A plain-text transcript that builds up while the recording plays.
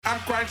I'm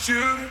quite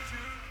sure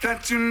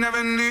that you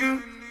never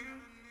knew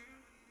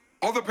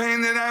all the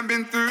pain that I've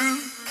been through.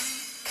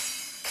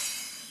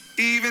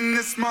 Even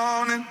this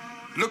morning,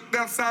 looked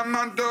outside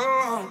my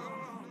door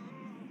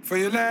for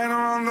your letter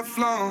on the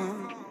floor.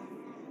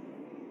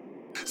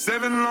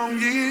 7 long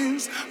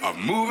years of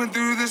moving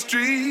through the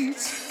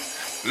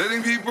streets,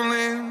 letting people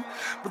in,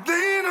 but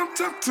they don't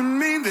talk to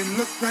me. They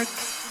look right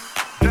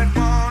that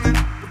morning,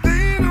 but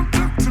they don't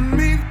talk to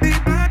me.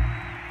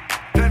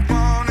 That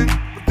morning,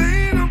 but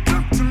they don't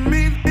talk to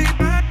me.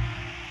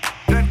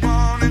 That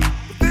morning,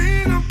 but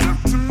they don't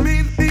talk to me.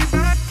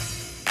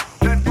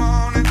 That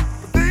morning,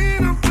 but they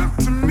don't talk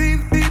to me.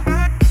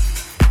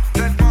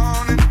 That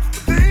morning,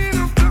 but they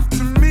don't talk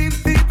to me.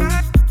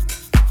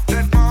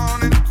 That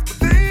morning, but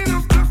they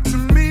don't talk to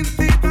me.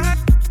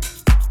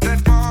 That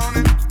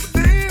morning, but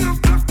they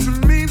don't talk to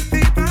me.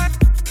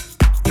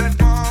 That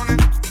morning,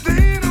 but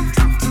they don't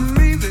talk to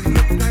me. They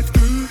look right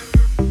through.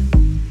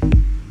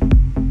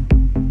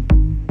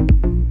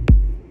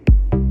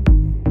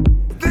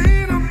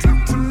 They don't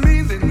talk to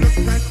me. They look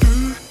right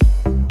through.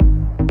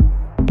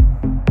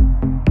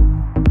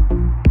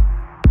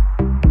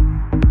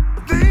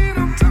 They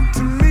don't talk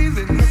to me.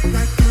 They look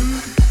right through.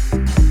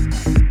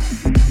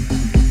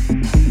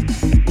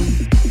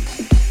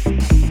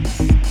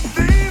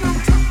 They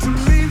don't talk to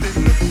me. They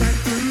look right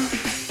through.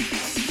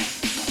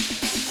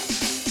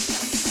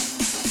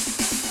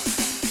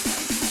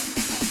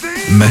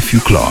 Matthew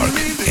Clark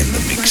in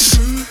the mix.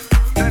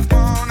 That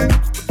morning,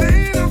 but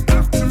they don't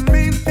talk to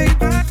me.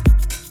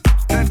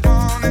 That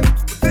morning,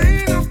 but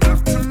they don't talk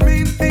to me.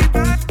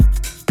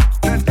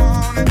 That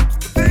morning,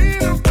 but they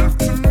don't talk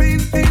to me.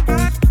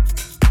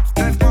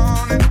 That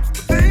morning,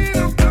 but they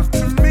don't talk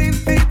to me.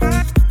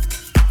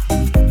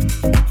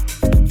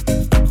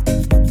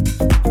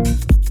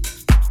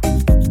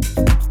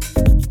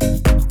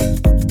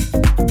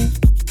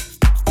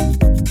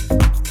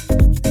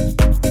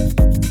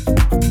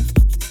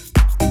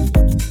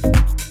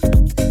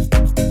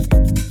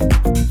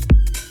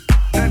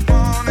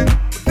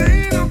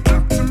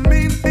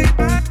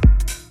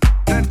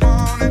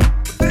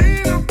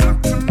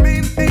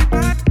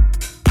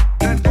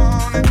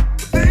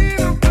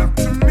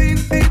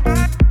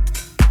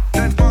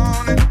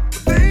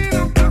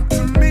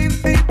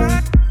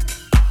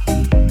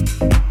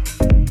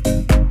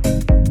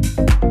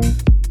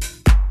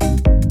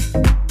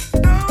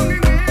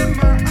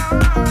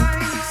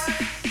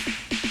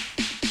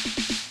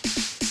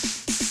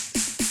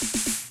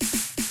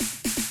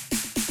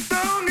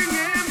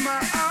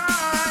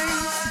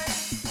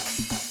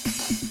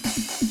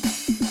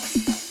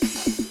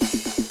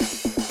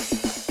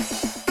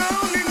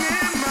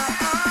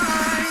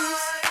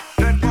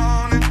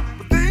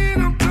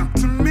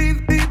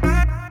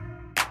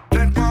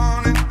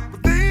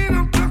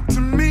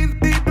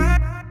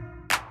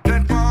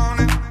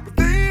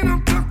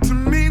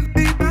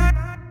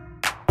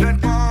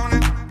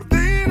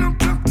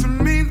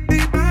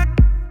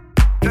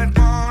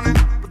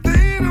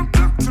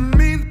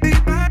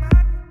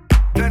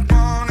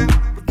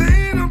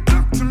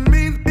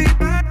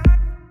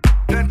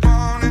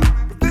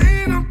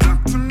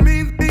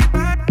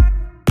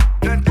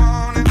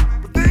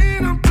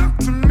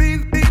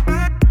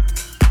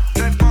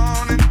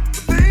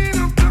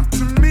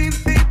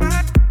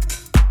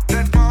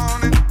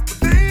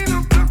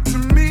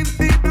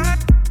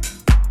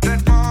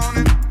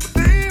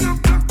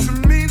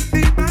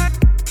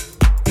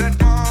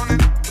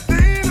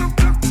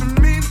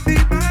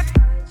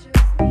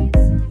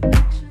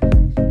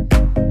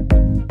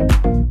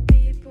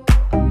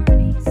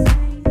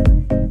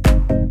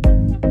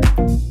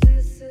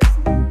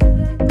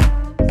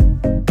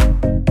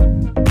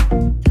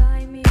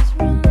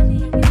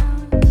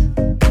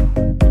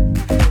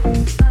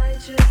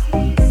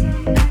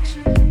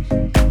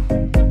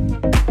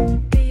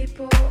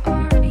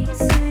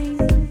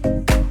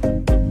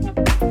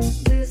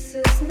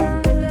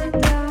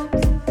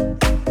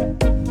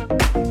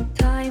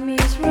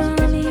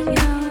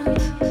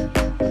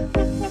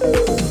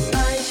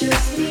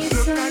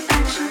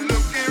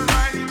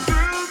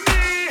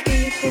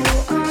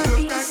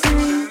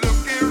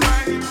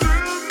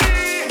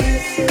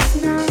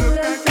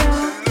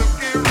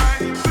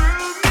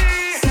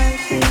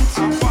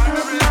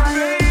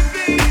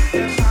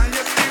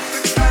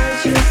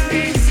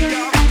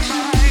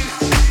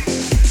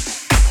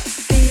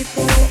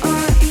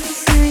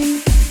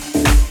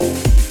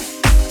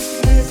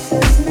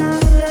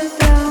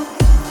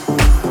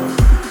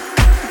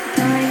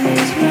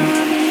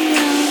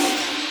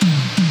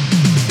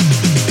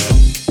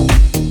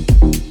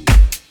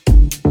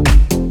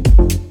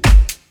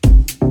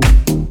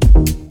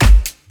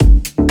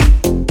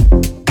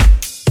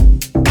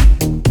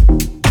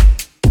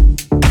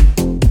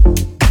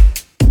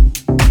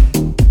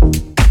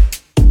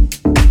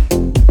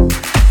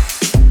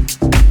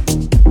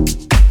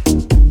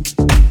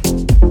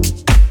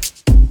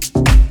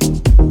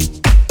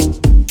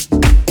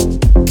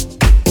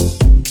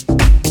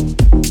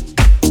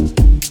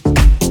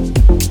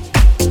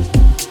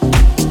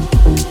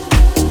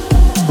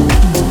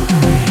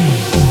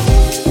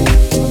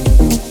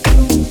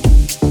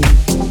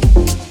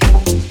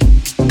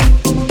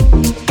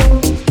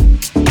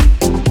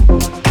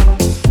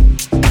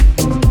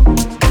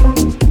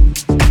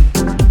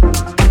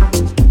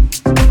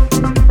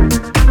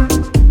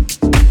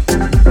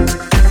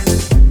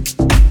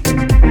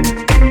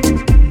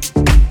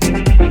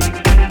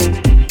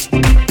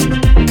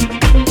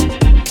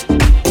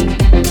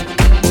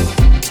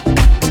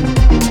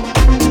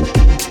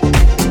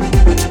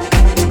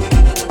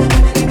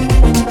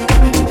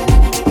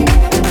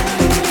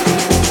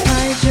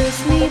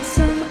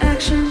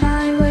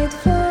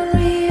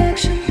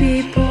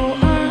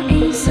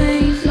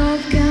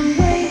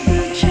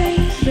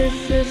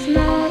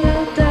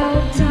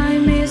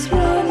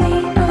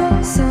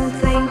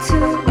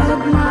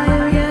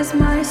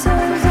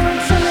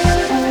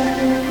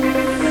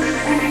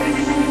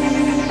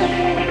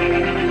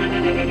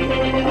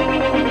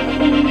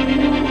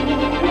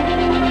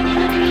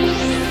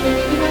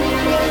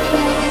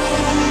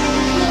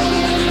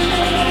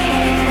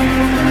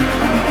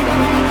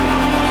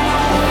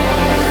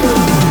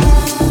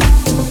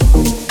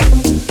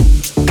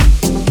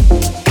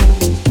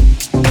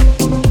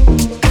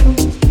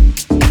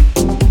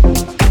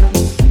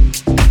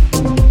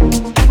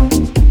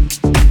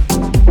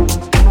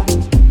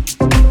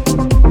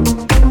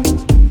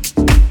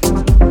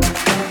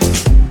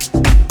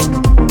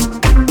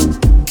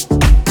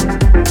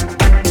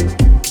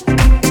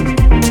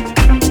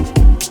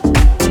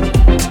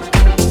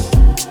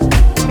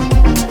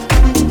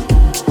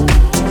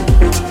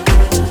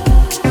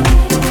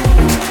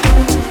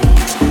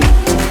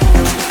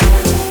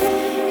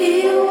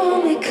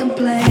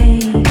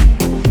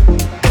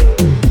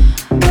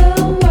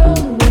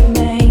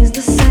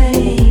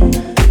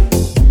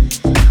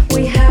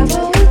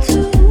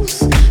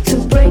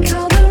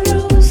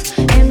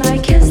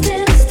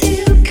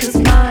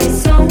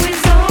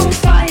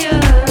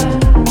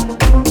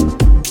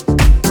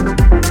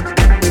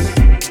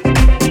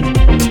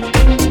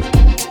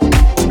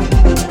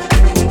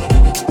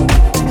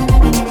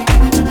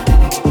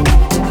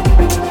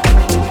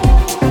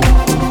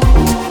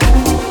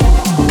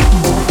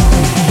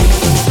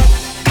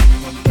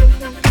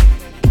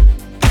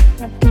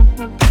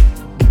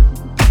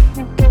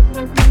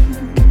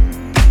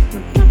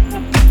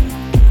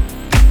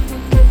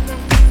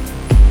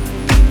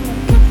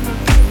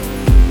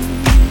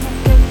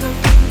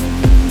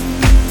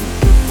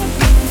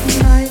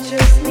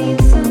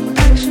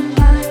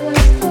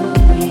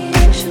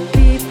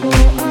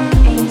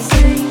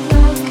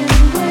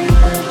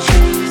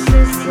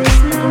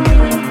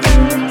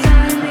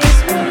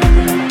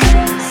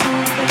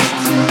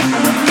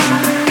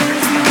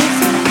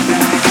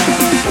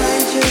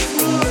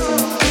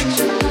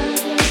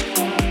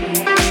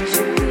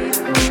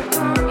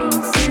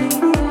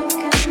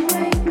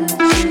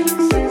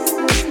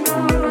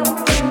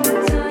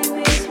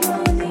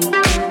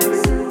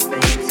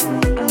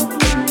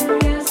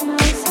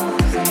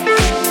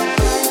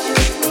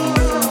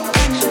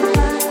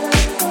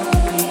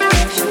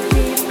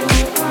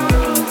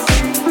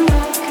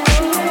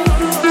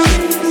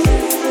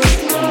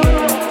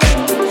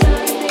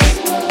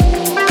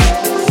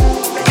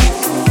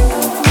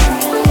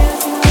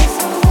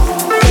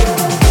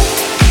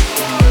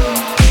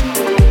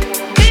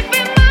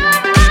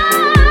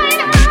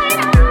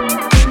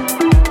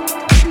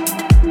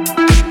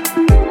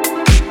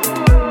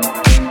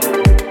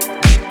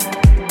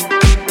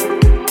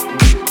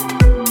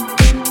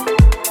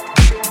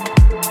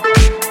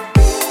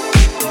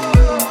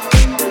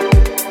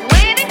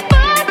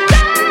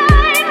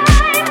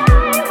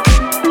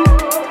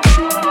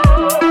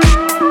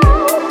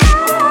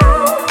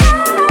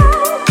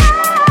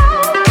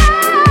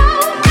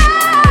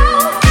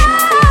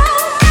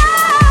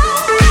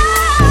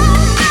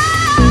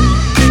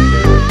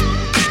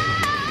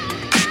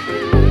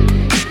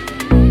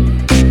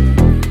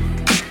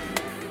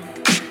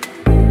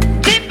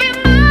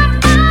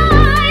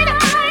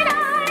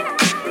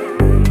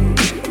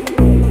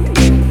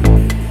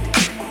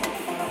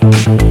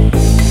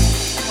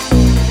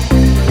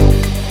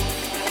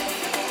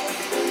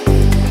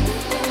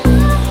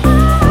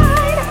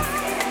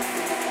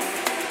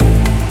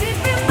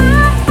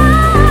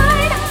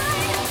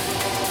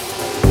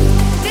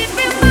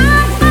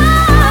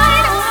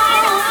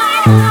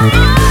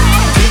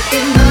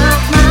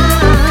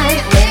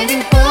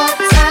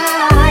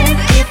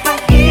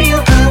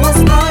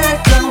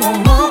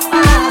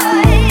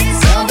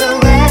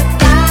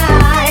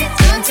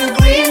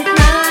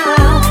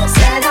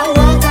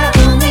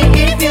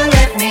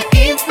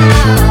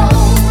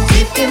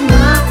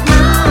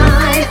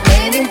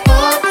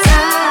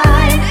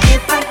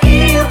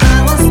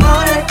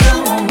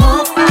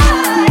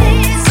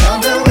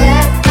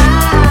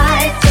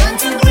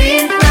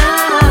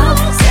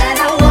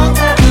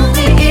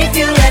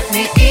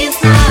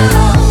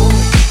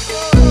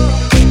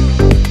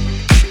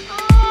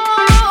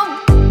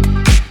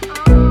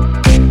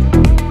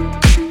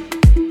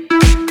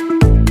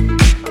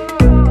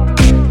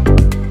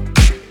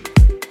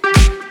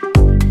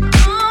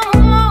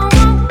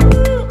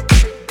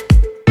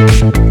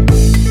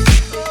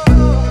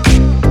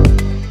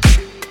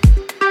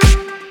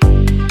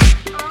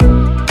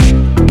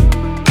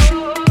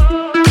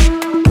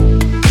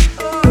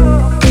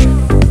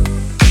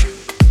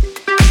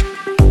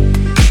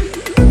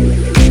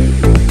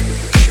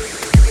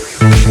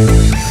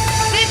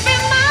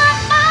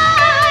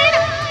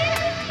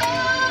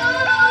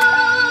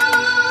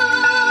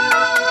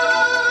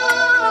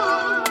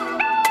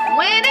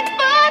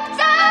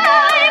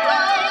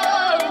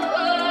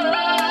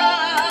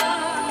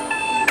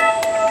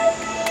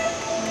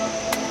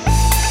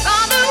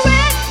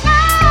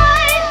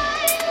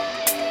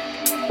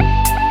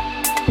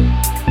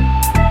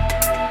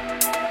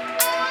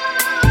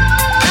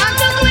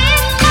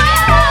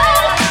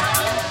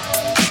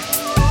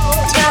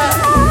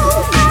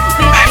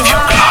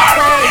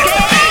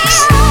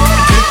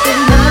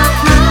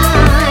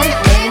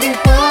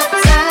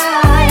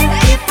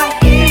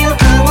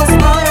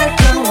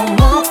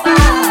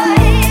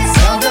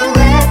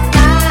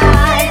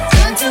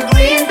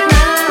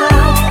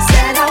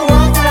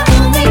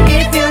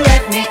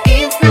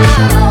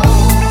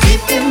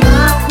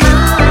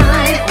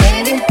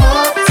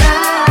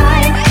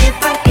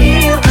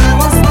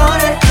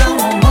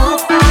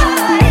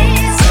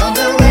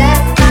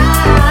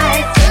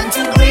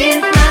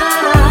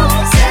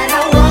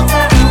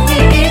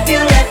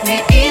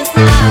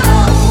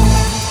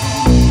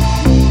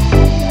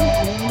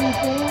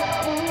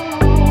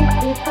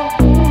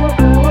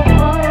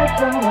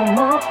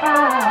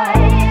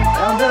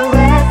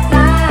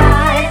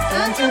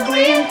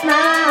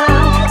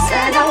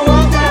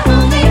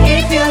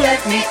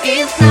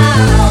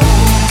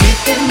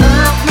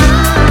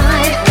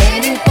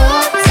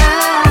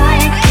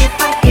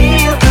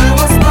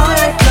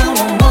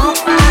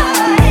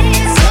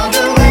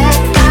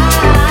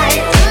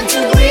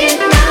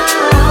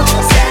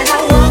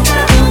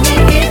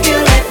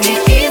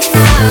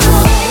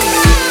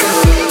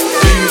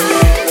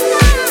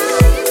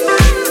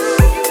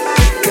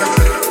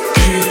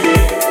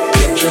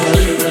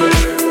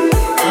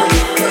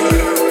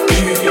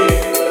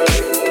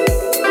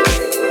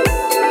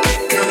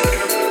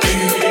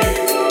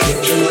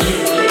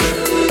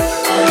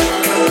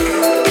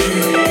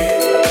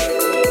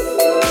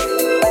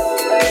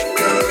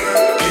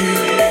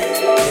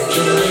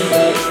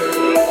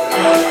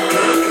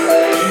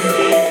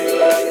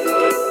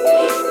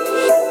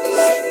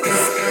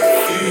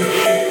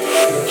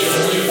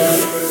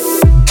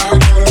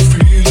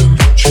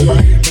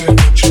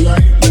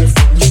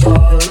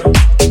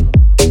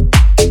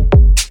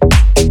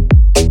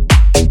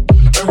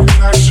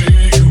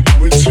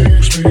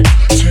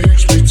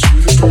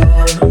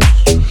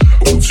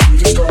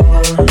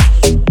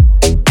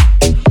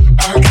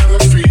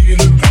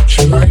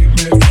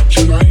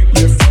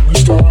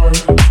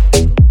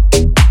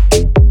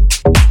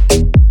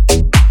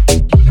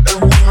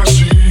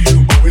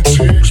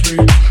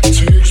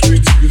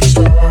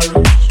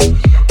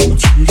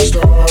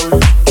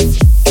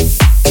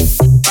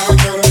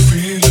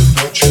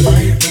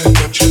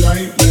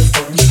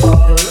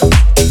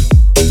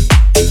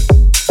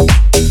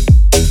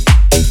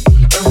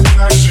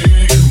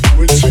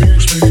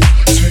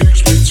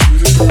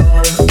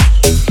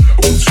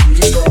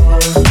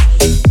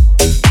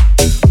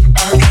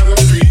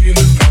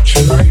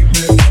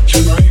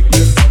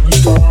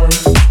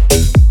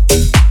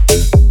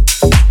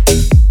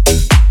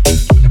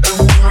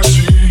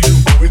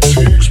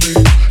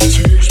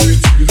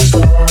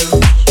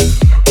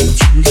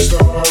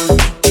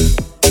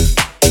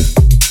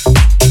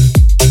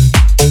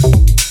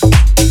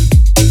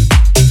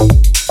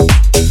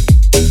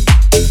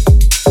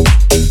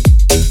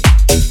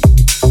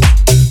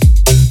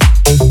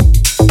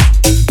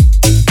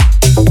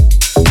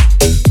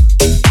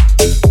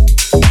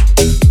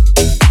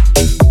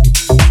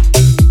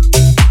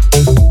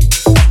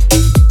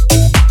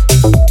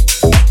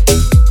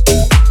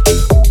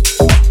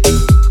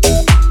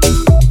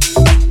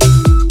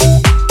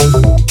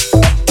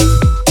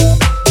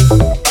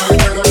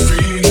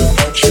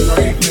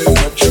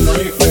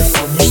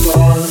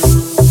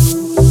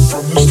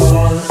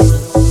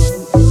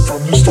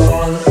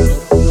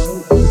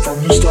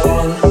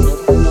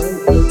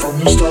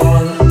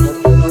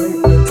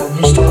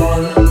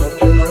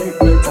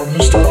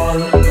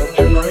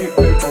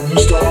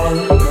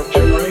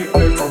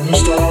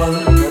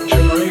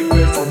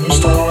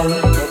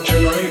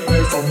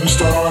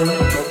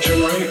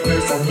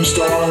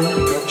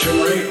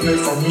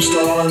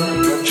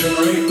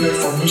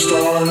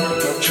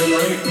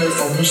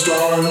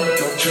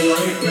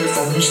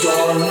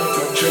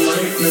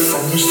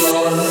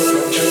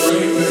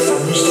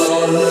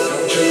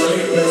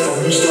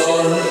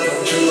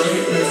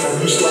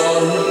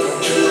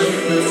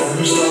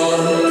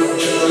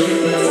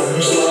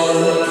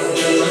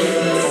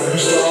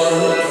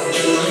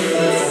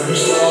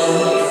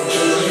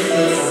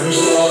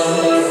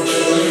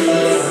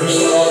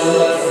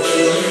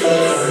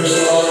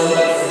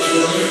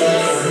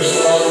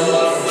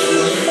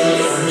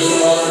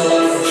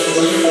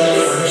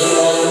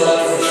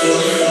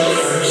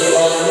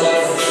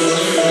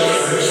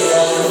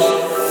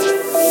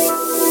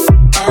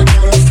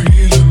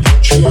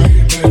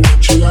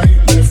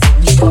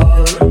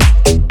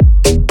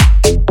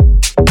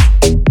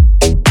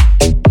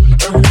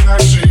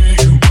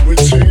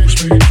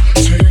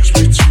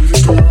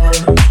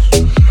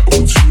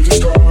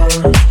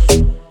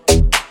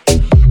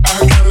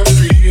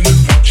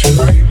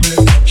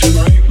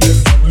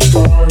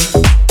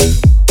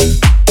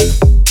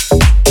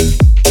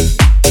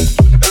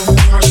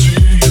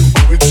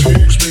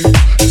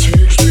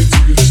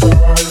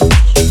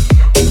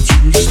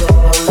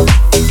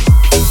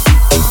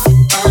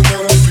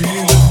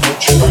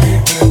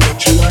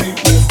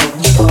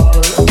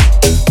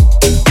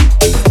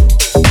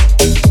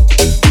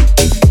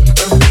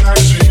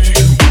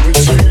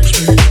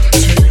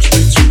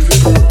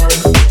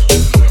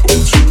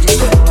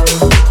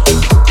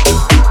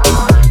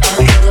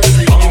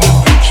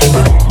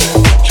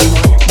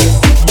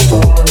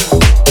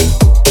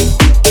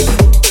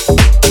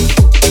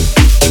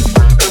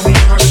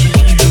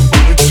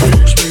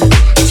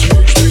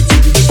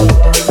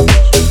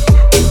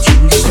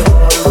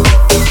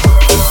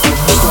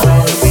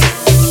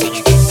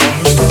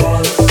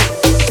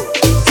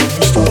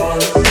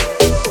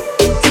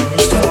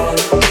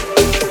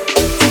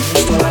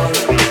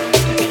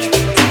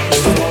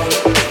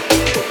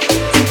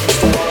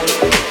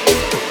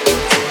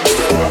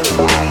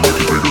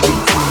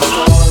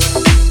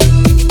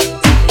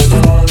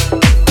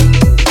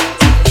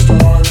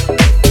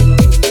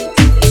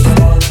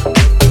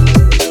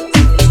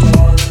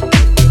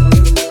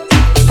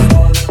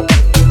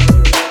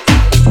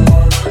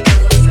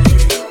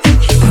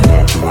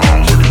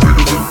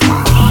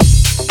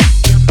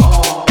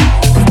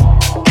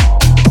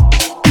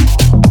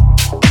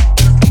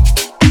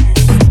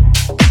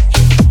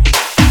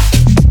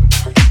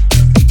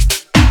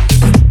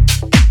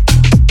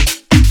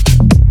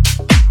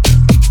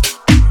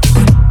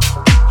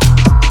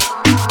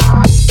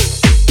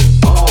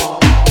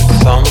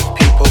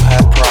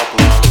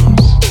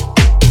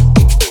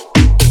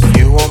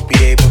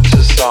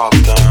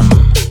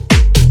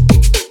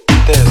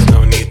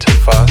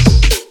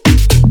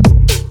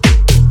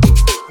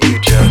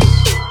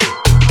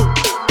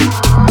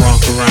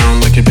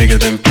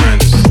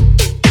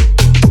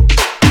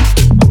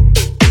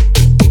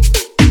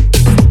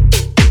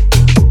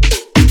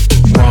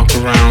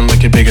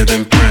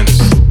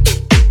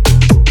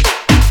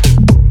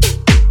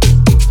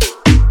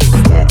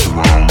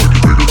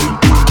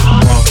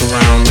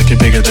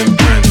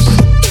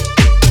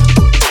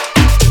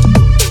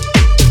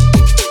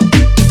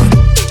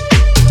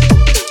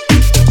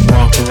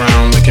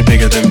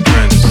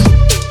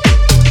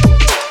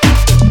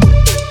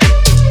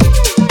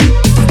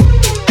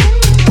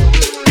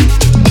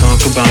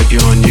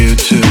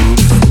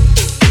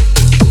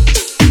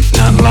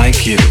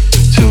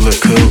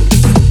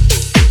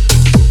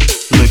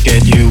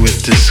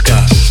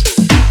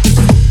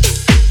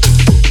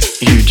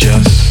 You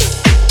just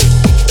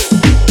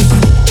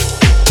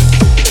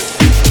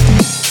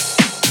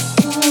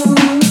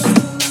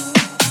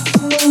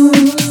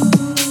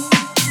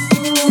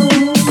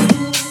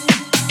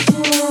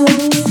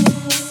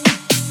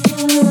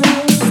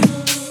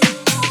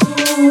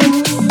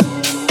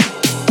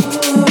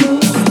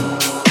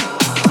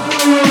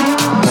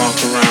walk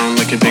around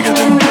like you're bigger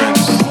than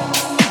Prince.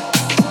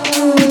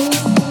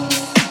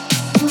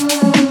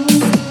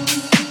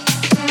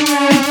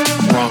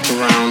 Walk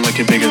around like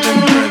you're bigger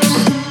than Prince.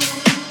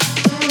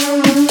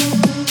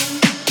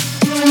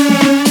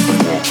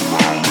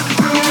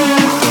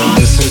 Don't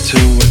listen to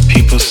what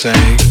people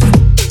say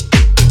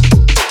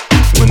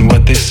when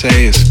what they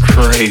say is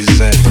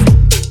crazy.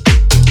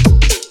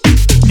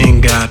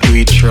 In God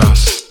we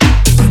trust.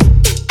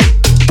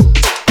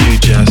 You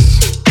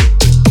just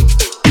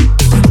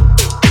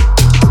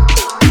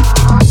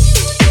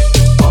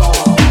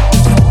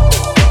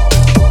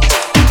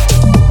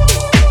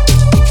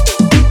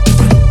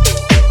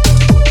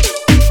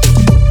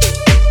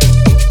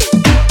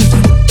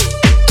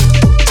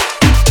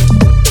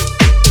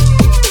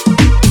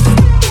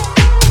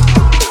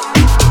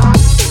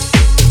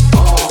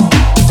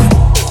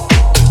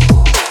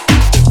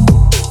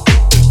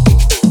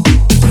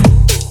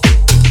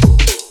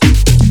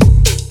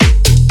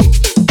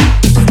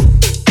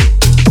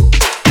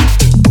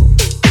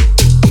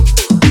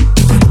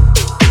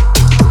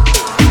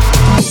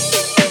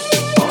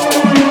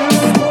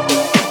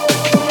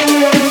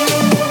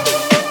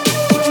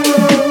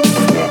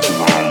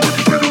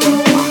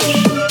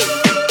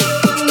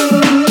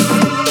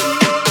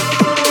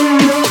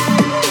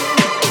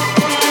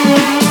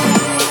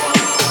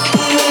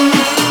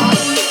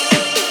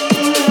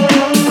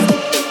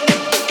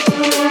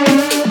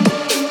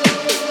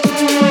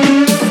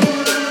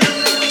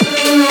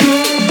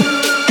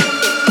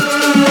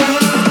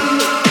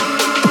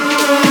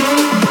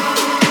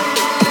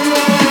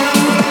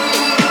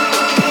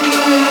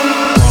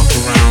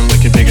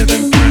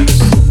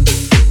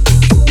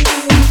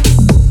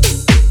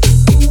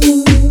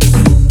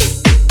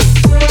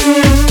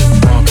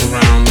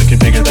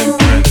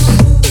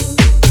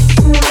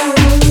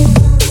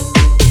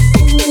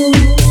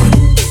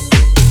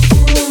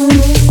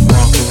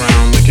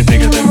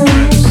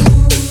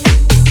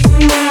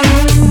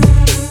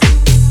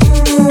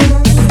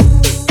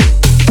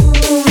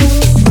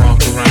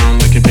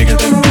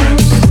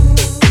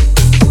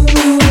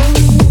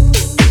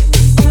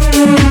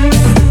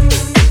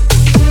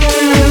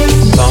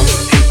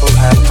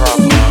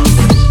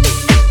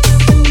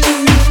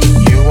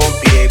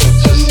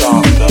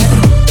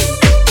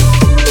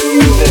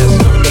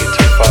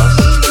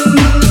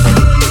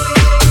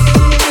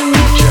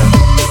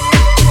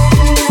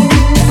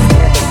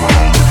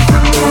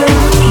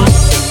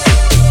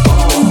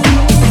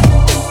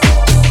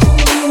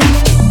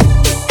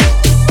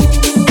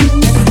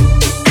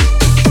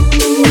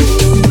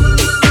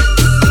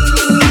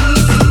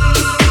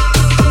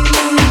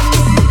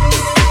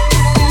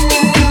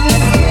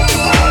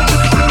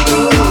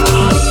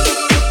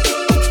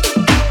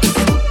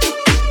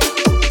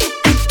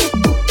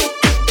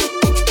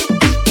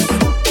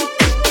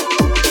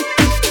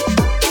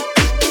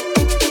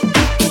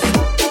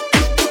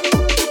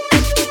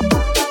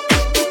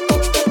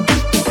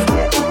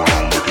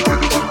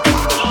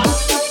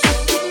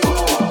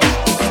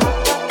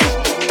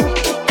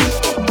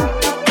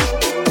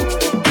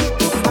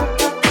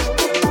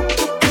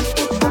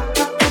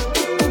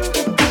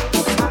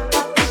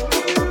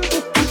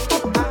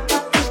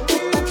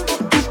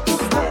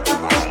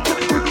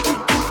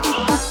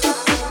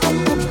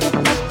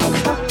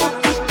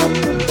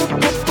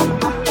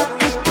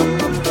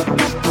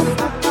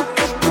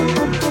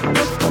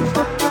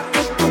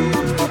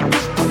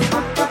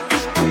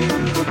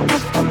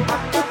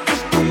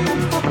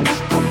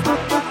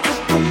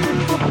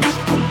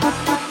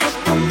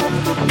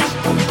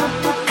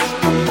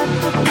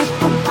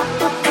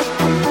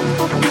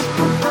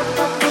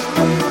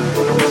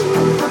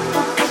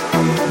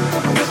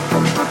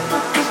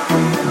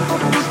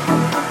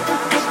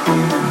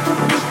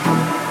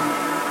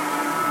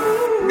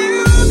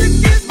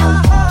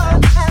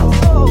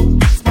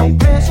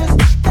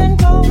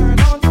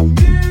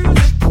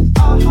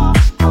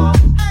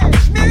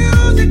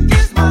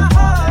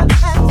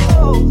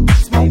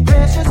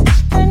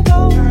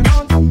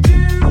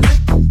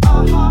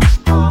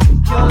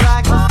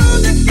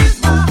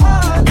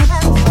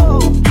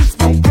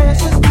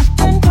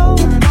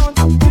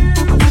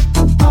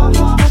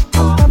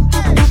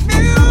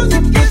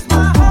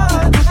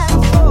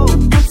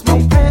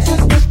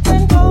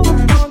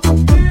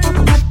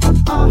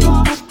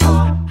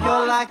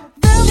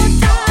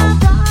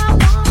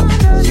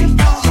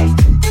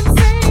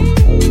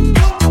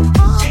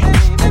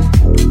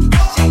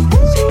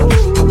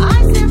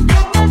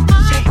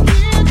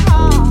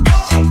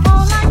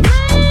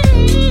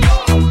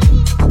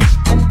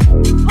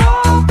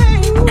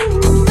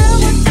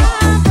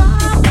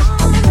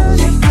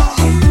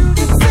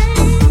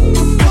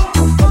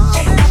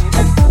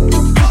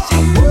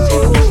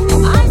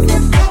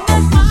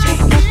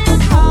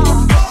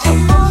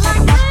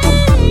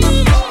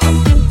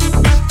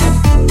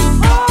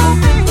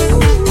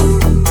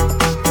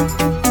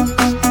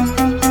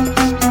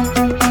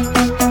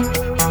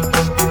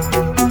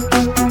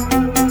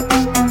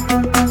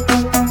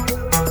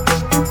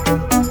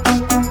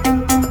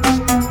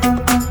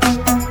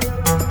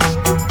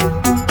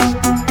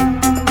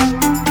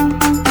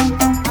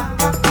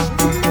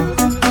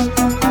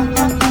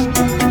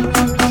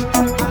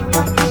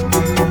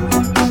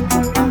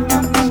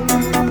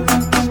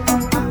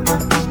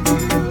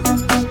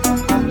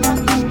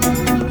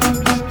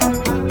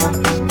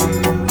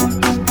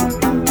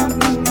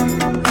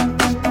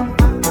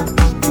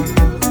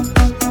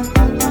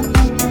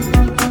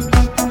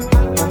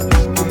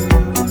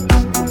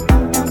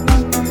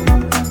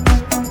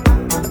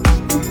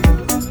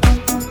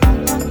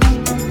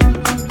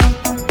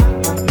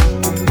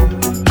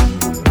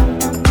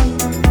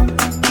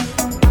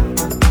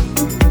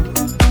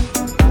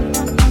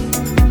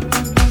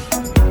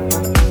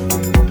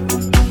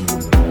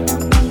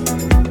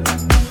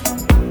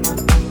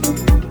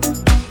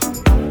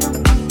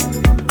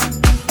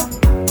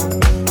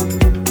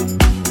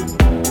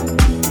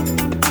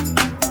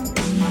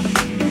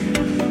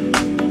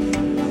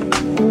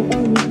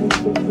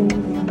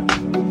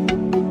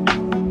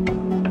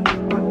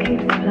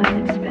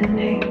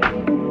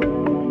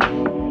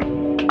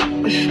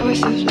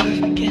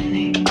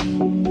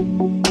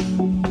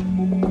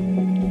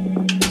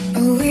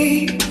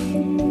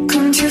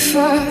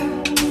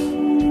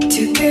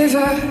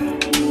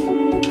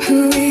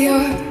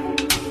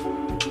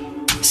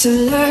So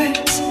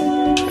let's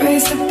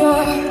raise the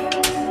bar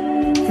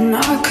in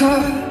our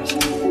cars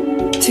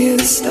to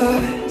the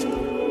stars.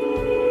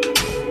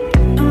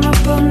 I'm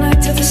up all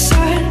night to the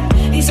sun.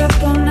 He's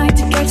up all night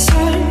to get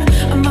some.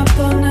 I'm up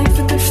all night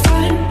for good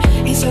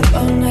fun. He's up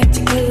all night to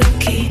get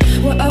lucky.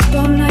 We're up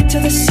all night to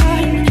the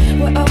sun.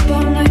 We're up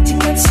all night to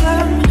get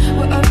some.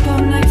 We're up all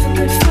night for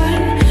good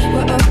fun.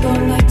 We're up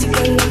all night to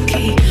get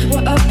lucky.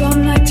 We're up all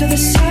night to the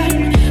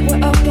sun.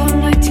 We're up all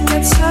night to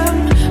get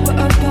some. We're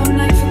up all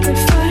night for good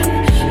fun.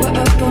 We're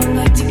up all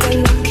night to get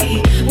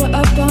lucky. We're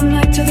up all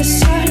night to the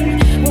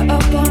sun. We're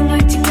up all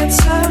night to get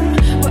some.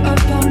 We're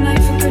up all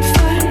night for good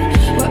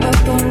fun. We're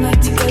up all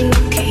night to get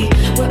lucky.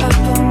 We're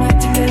up all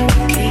night to get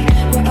lucky.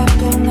 We're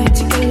up all night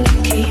to get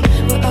lucky.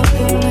 We're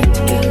up all night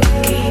to get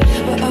lucky.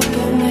 We're up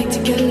all night to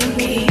get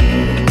lucky.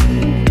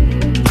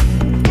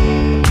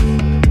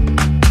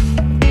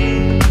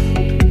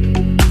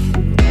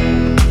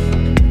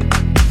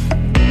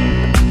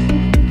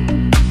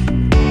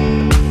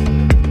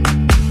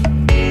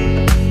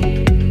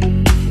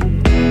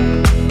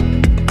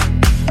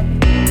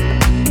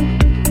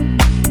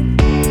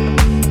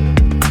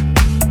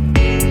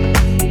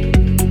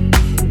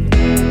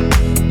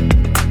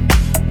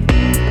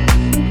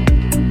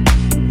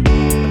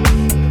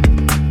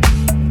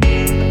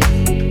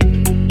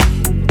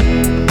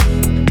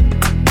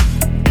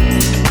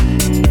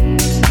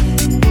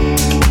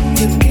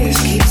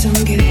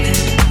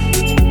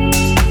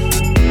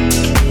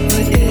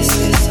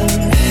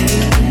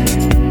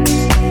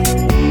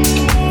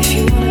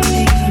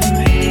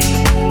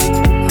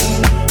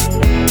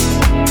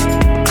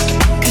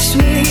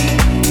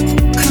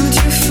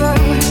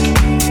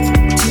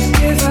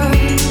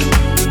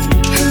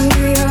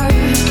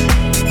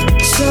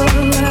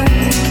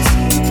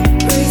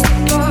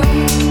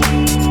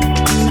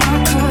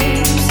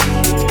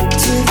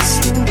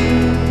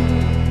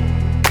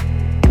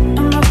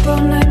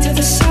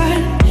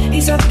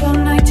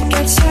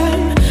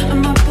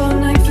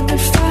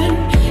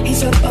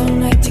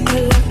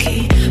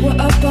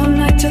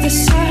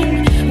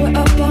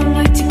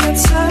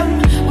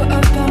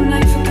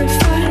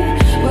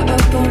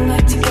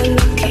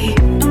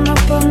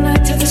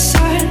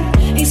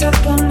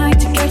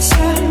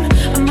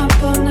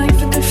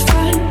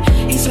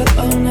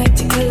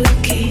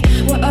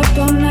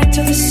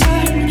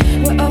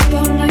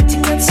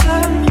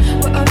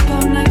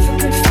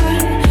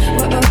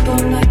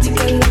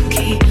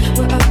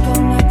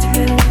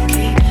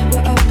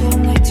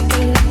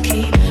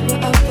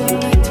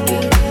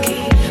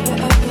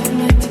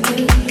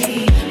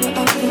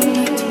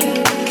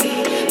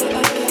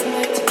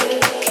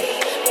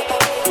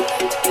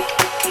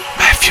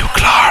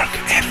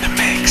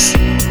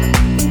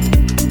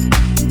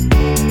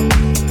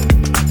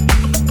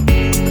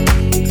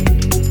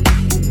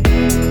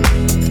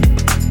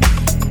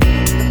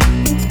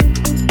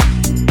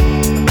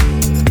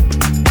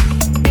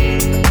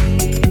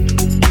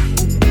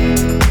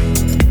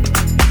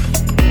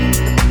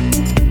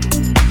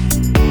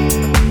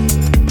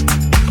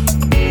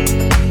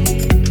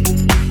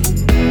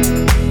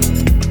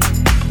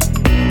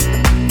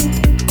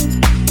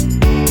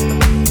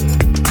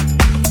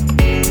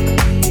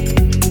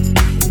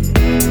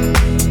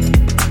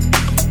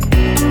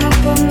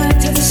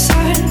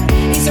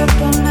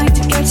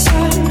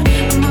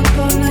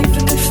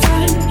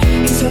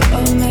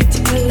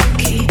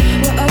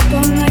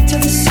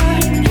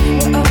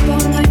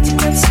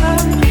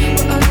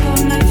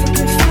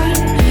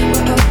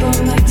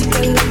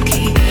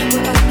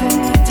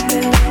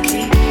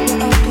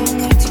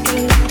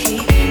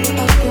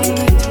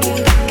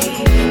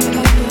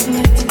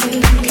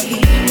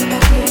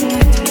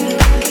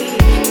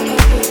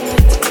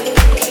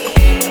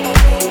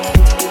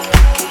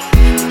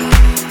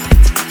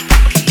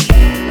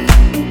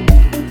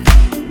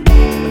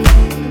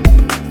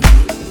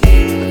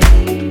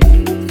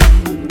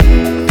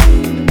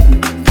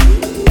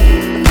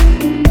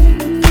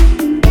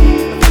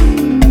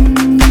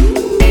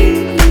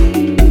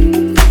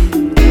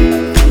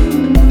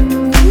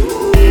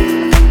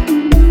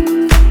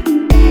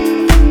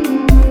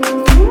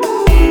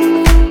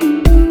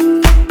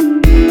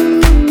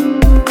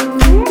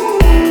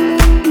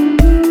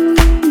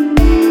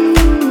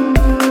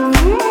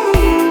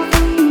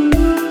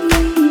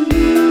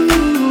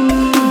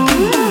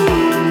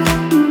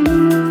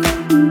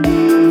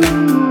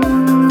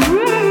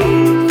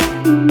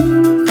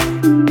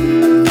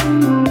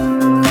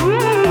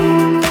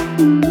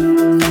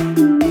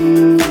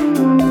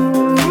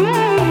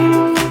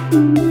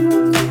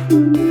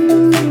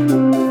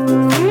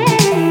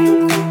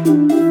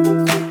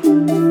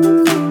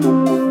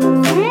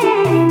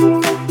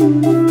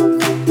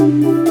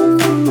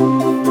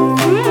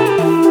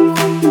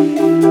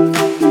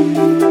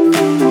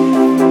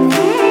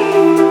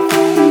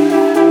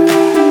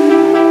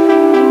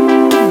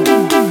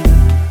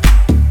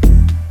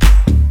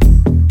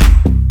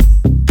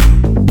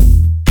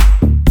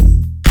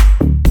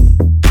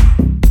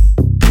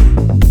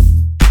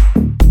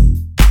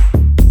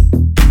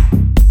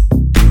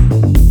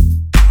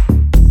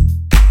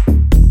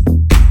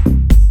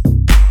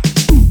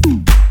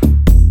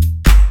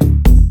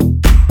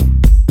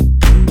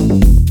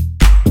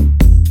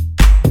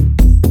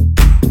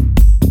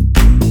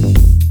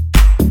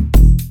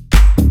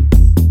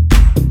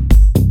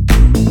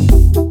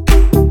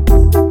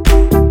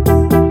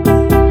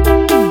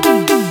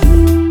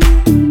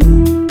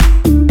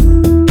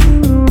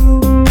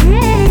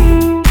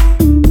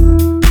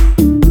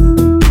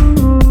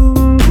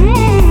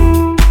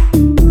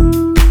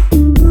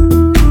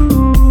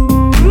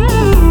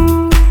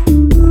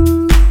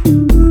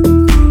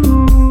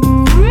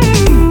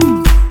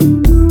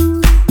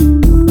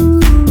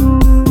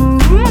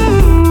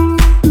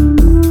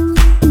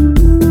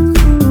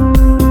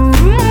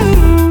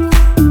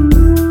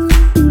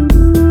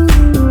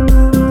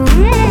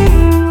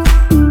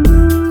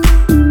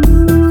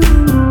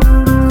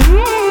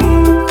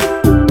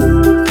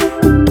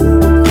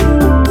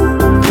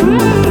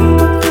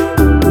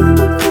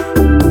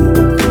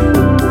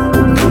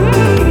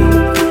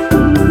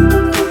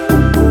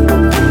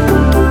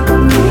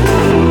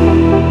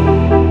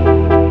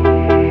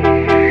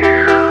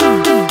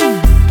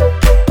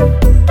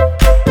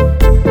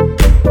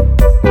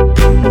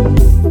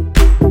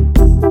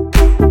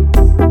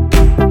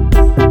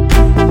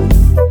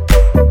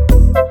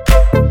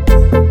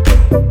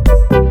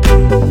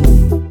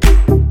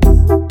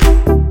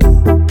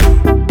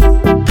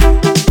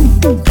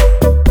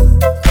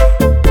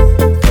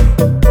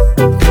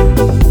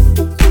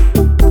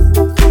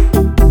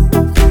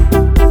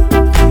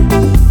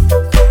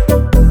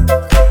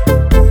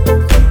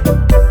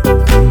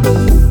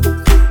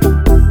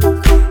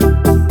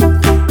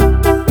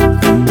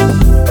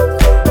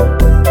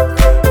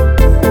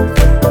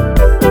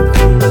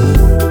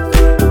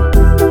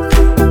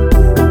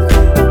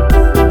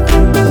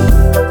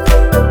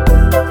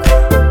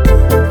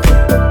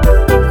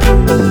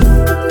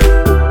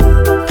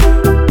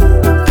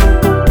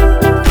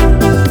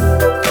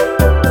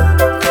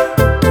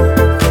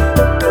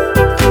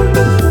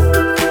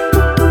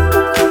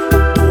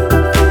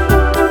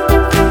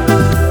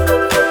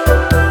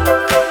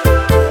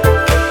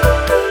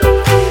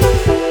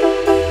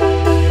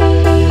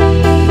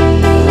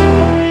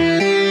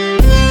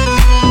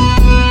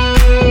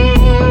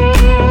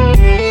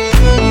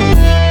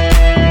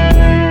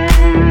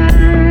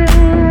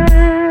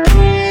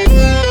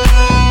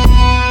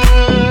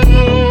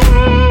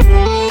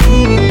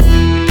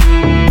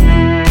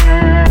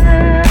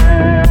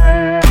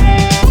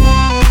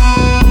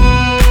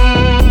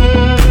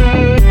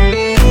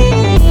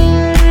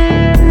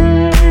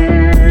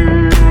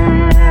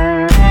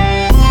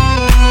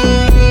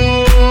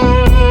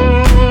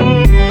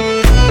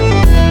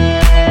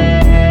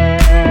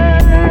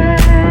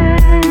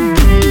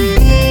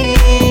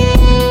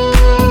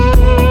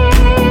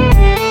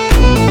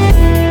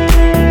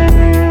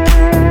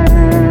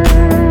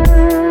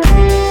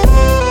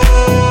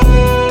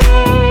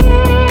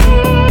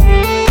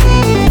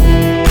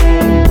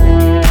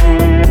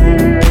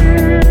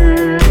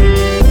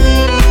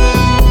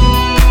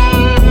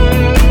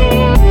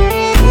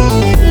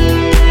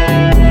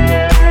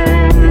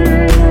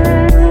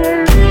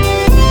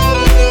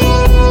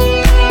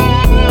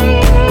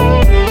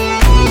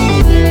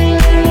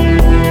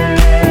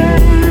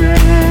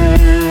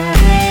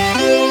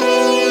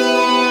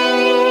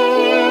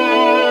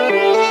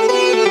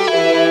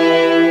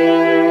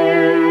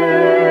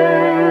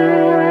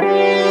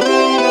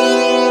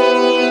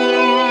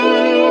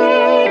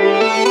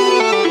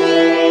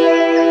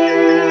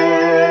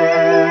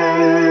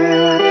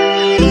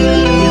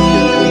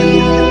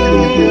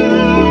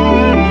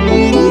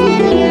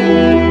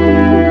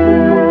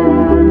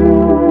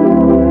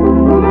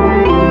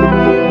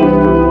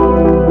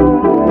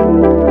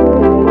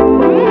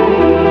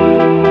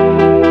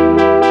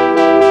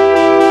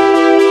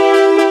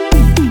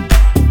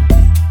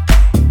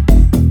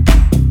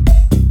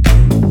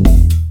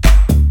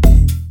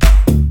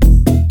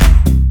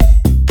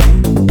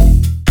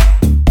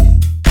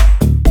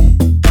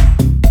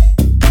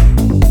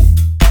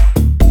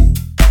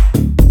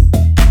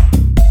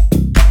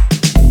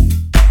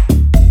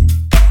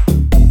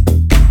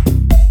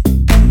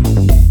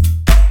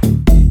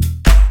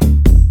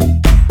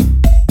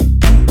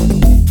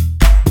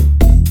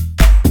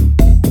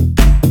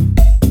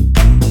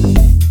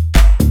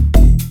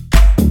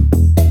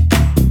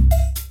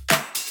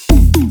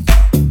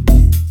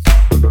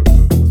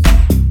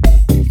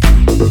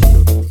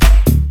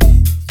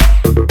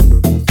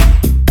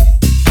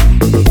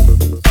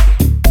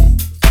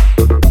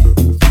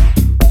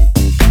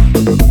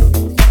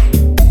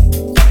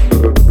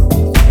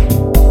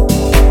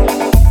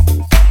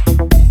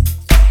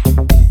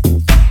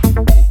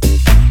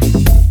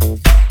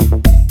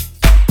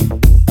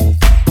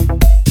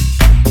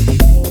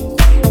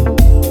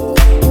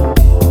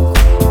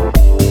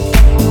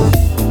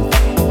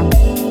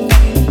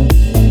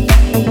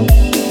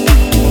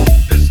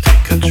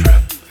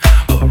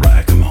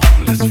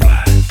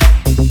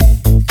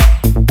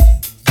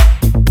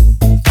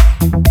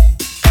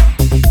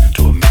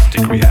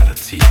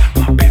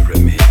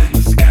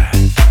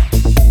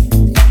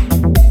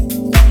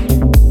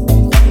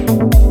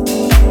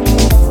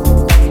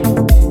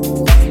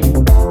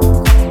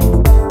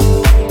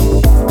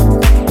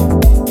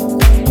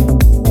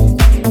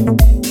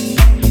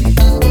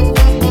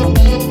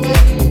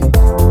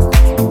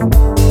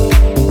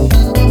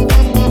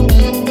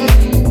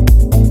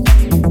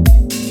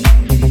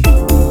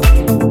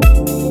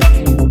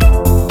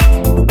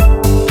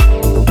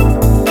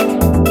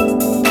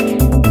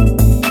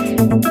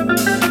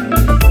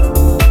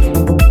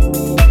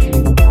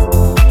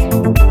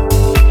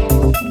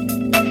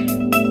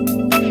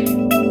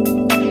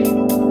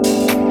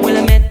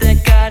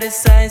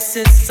 goddess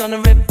Isis on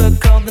a river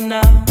called the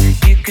Nile.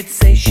 You could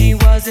say she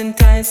was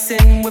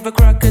enticing with a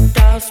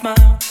crocodile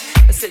smile.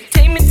 I said,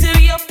 take me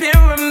to your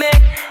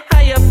pyramid,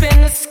 high up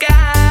in the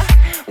sky.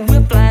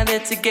 We'll fly there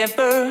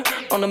together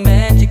on a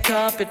magic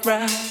carpet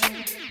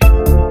ride.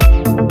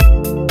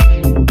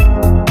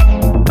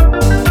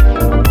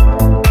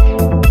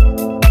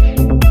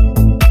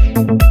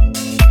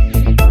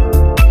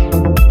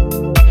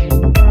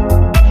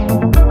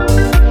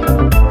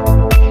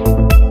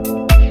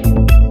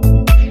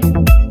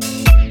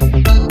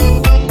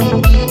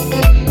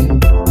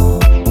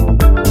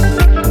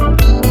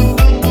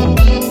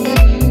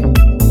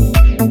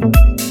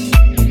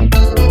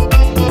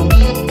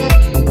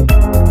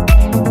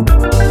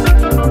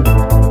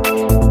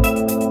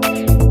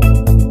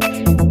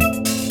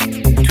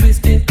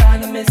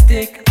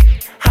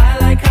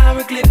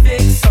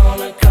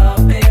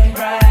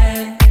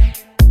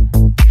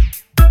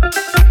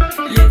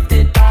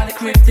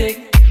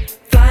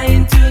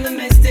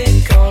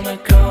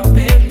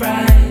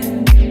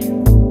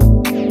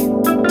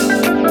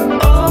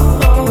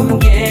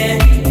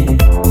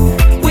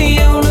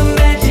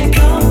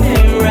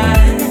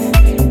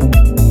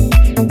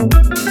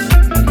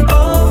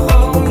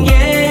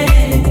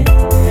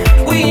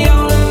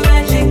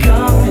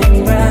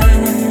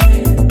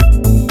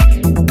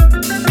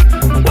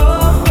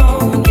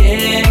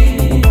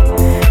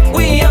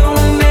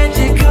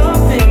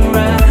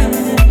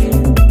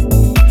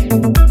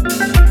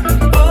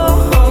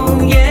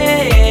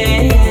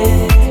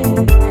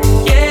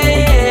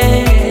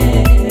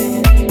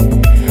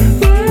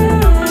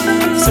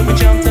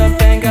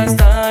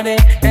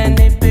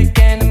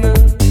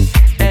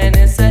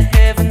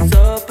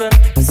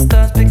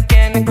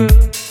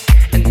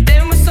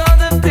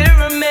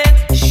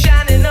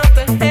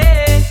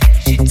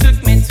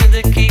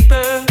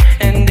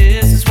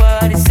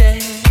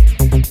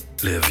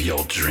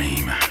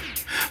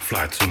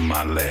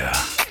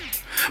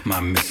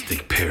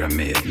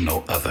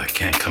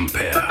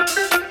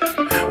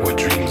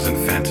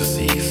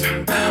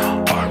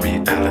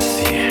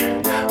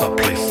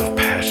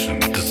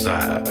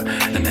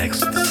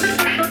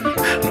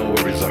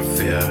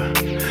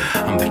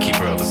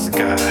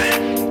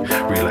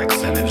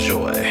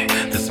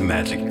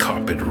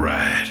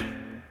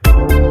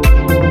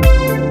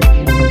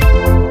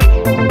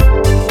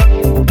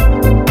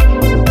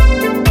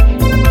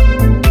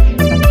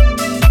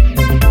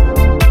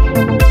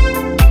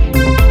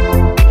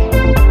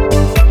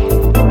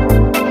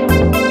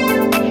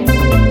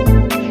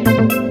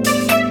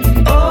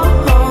 Oh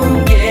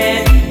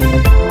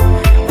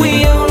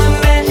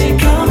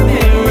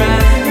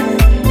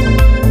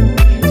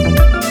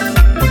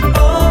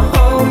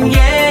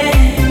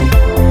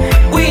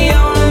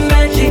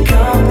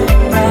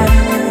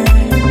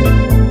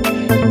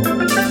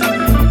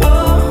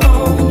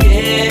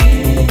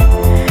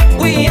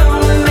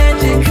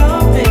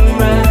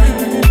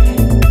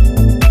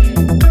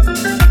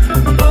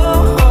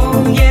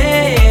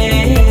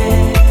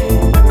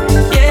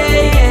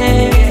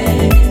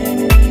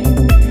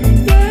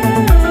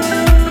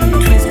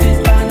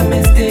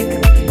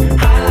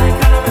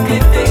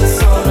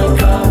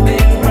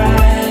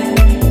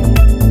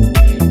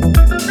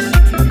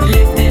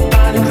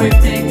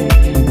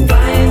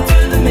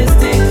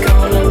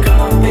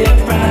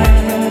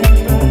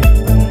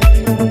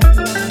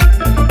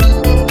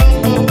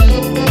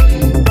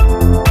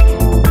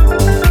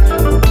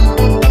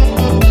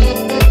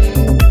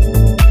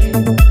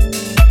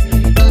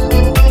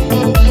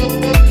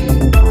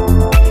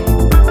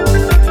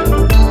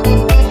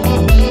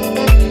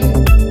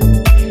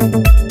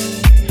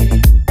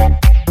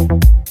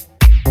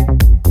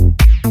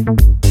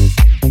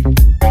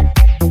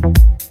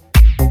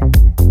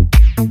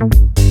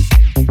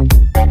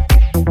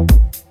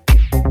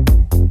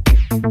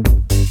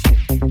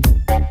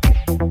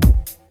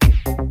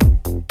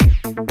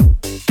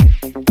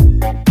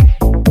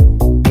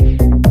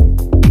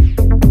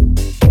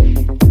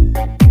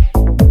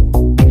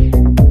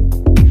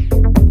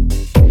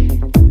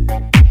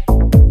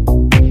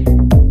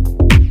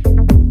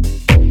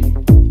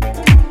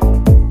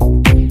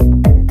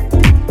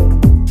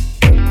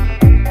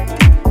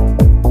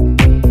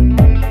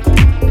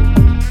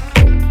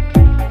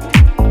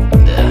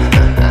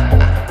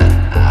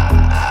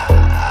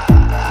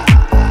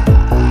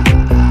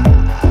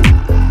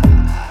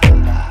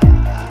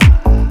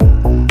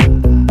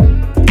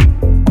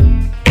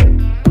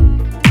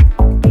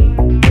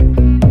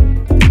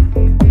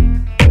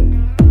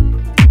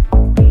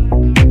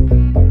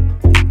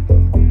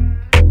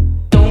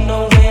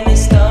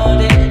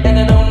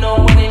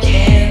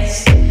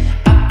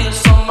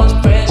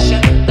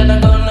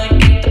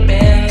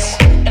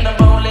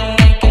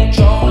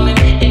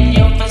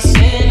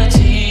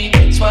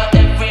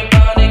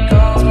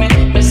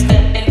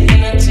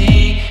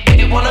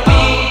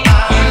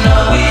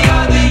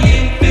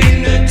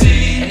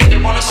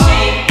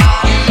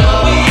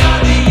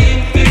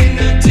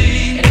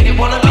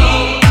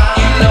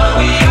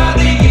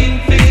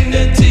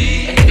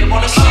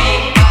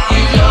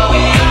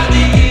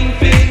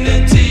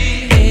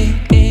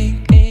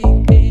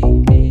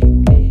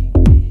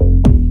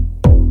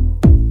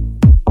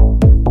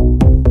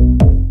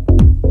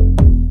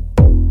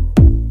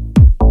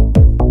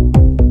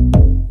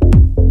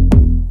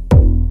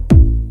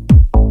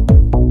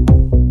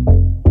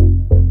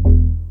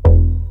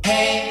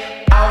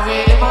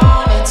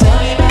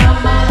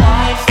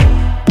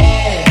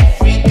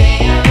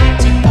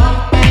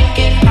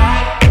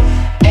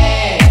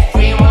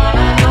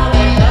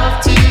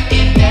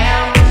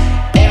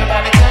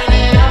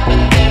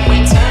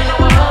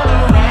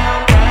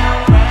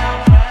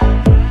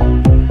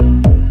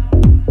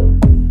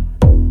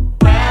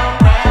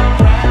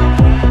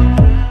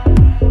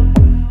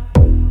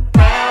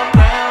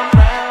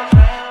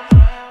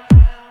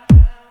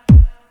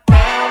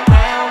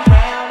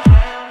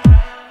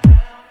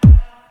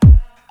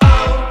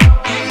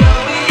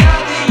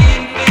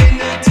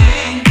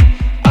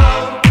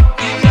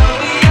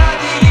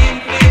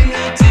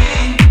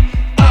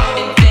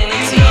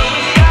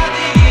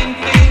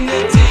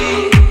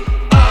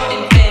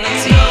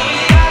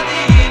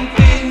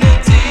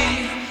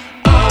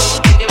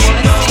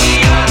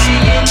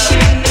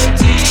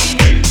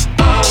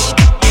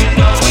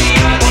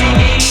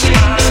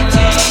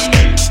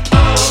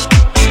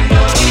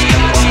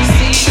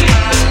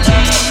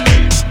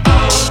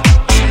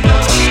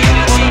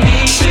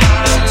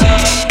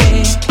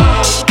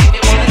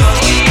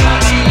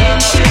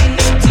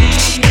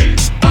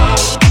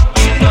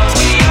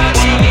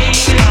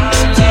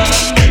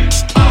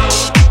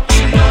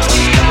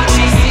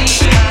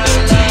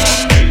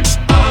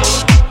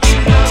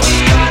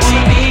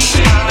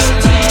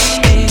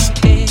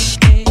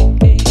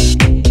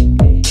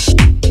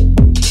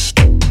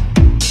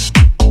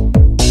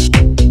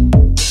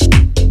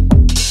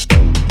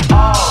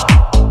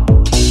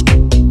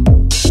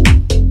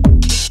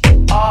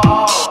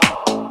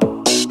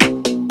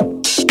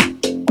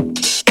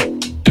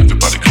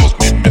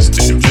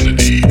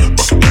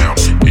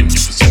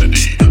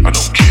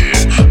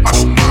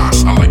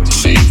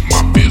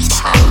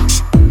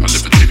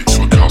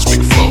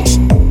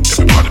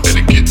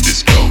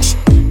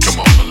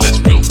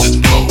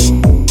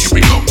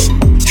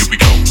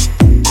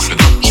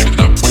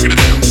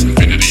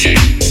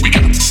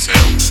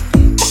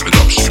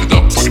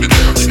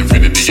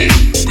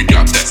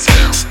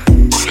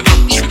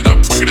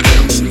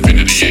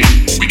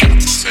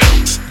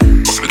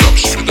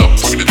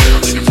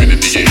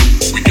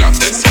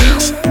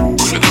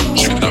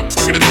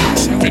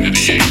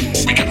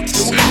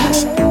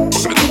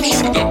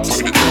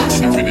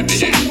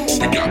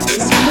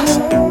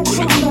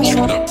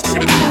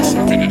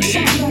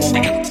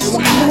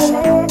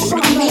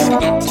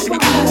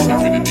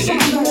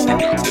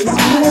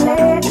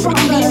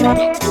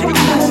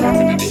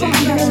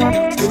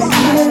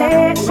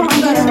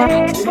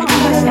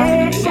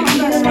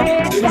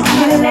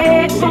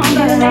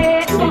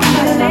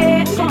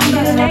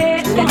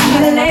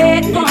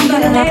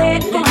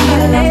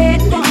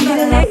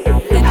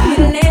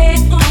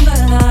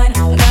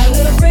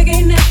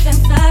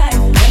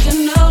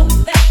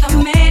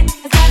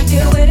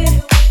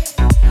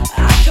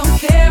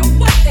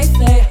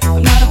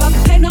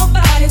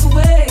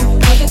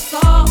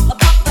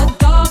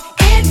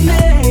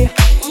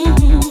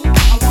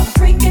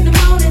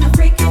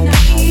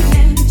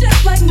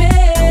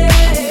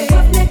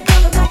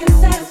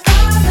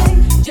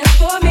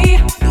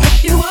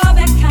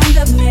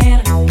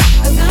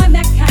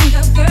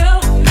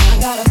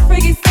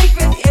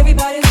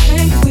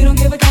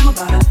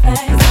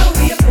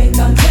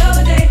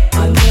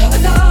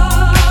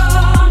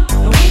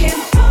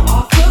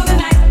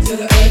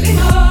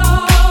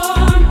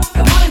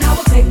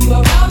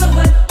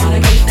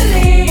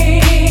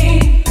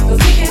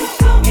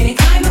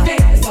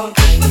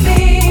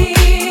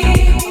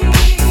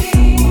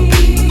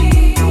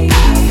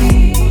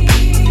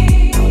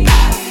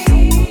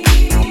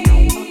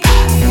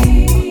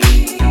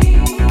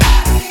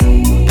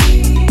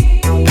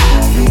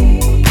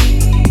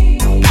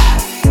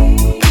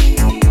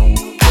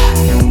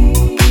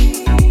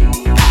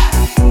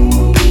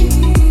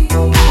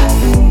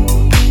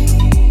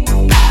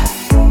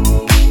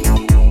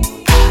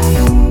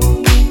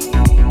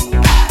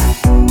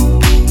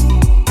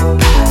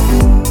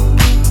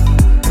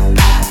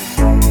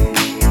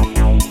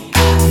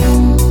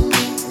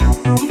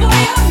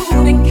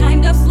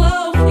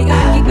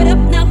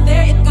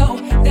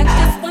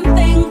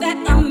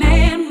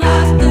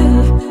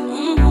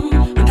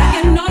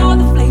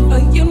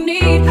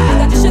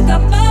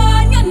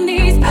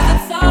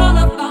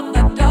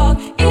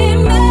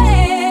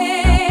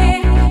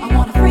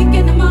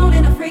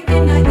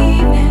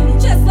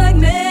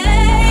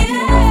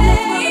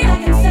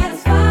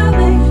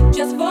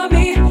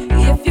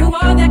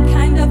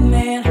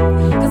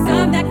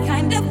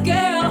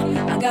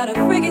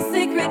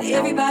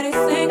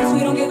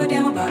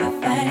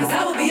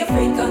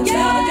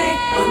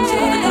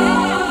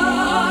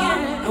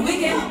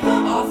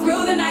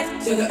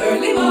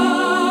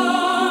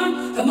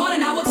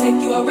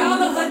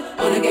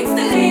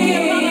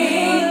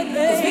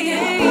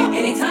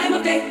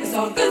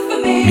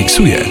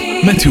Miksuje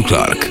Matthew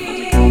Clark.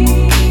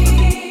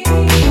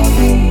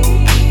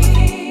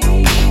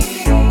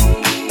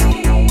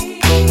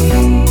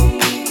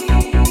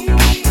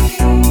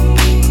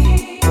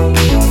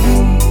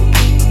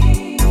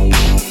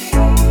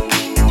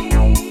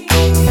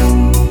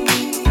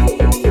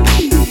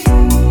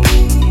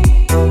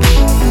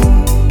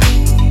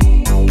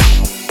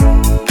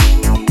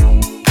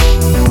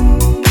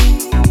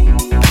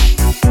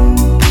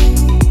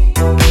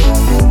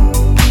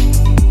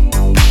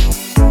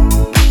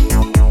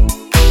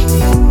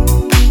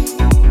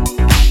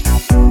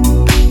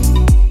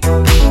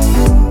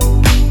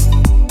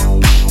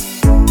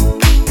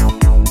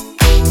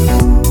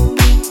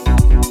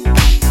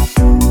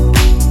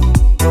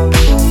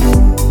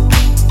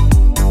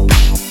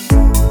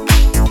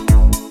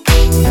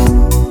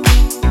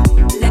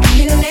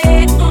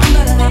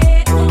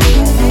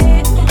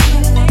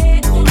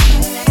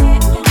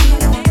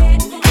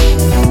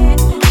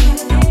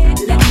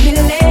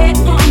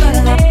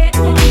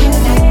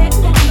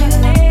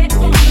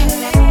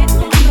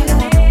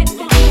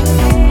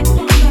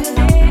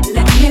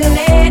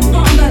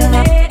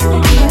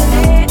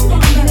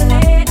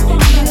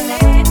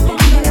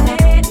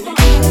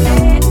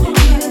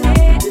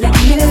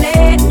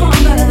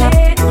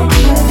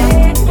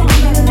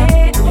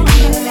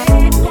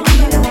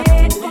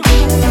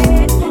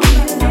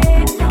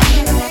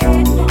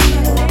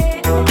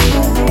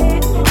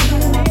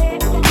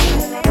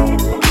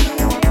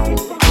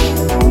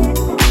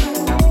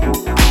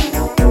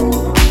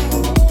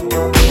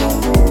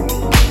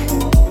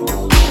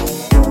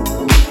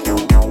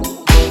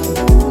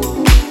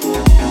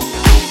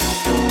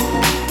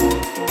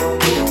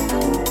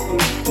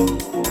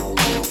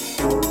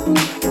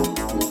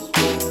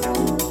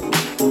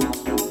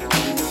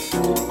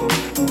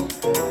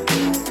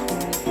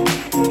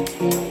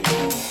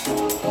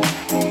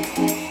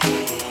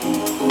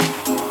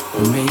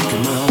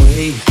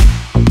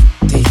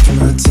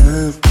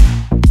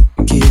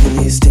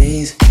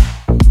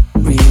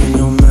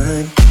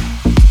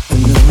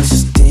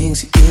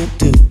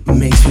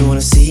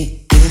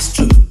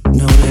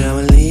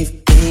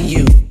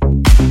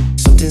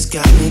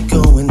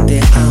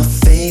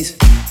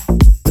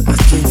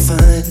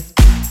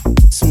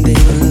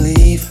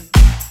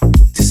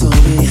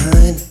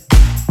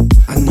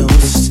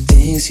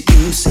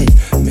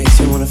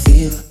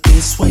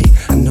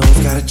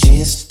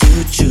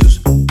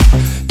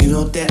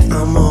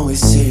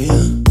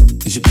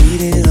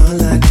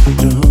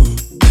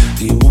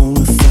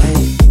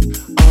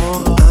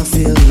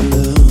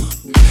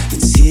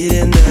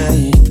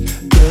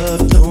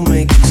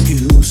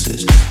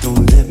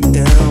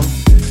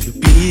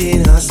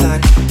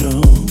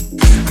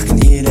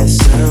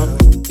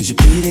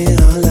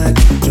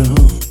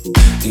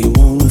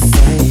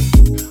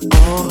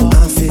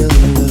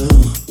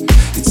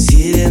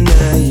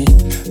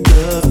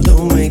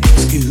 Don't make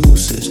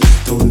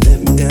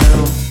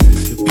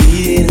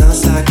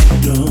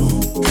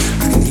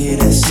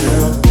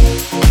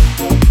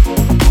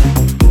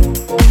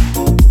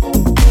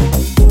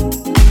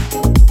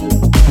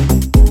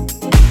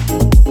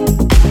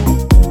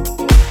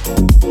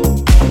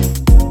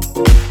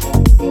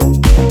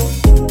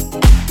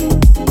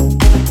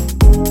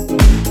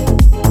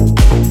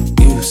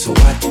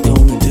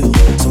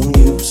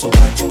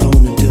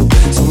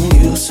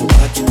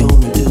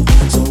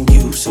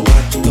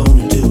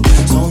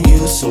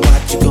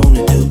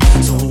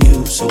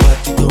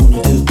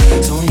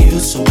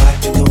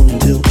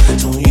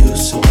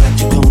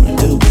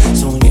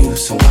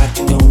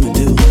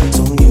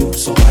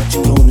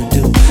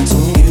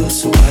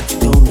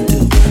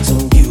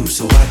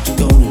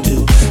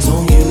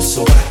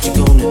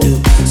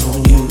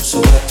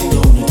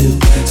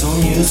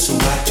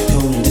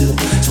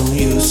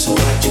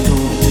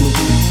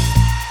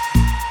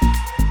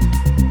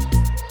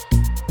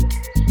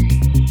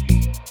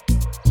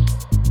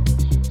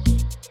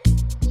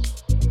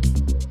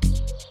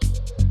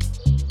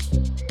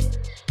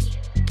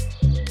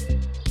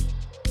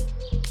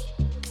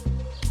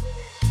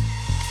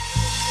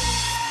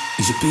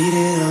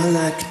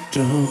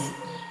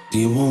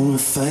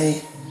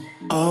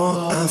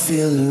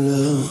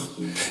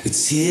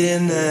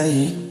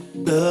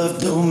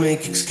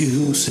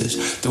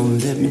Don't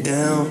let me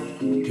down.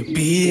 You're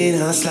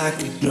beating us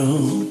like a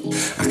drum.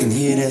 I can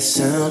hear that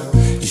sound.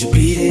 You're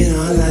beating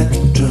us like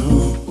a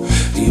drum.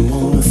 Do you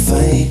wanna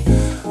fight?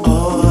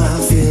 Oh, I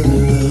feel the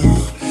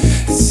love.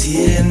 It's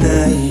here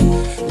tonight.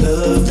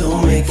 Love,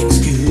 don't make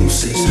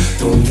excuses.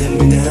 Don't let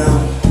me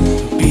down.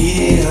 You're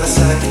beating us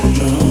like a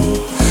drum.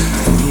 I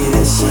can hear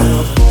that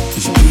sound.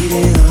 You're beating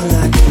us like a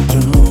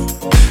drum.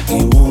 Do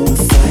you wanna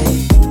fight?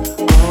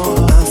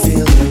 Oh, I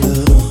feel the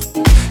love.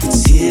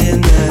 It's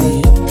here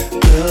tonight.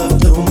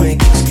 Don't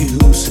make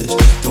excuses,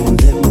 don't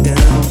let me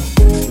down.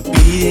 You're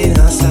beating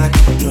us like a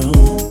drum.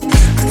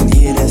 I can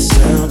hear that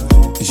sound.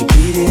 You're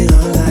beating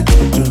us like a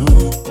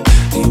drum.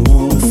 Do you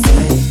wanna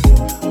fight?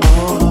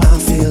 Oh, I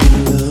feel the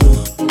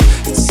love.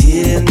 It's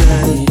here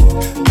tonight.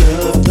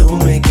 Love, don't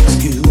make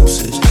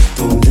excuses,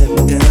 don't let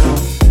me down.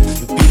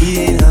 You're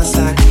beating us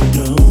like a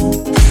drum.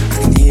 I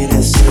can hear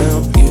that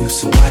sound. You,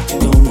 so what you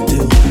gonna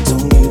do? It's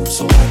on you,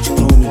 so what you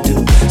gonna do?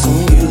 It's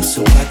on you,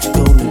 so what you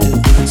gonna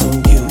do? It's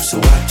on you, so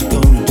what you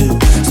gonna do?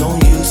 It's on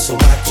you, so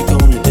what you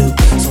gonna do?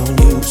 It's on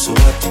you, so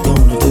what you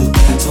gonna do?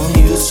 It's on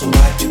you,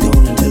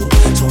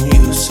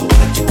 so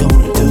what you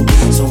gonna do?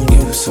 It's on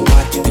you, so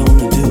what you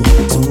gonna do?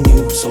 It's on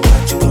you, so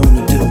what you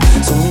gonna do?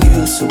 It's on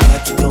you, so what you gonna do? It's on you, so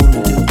what you gonna do? It's on you, so what you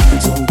gonna do? It's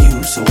on you, so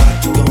what you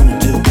gonna do?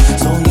 It's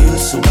on you,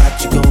 so what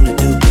you gonna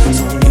do? It's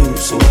on you,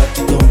 so what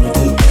you gonna do?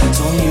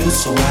 It's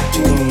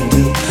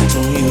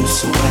on you,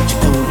 so what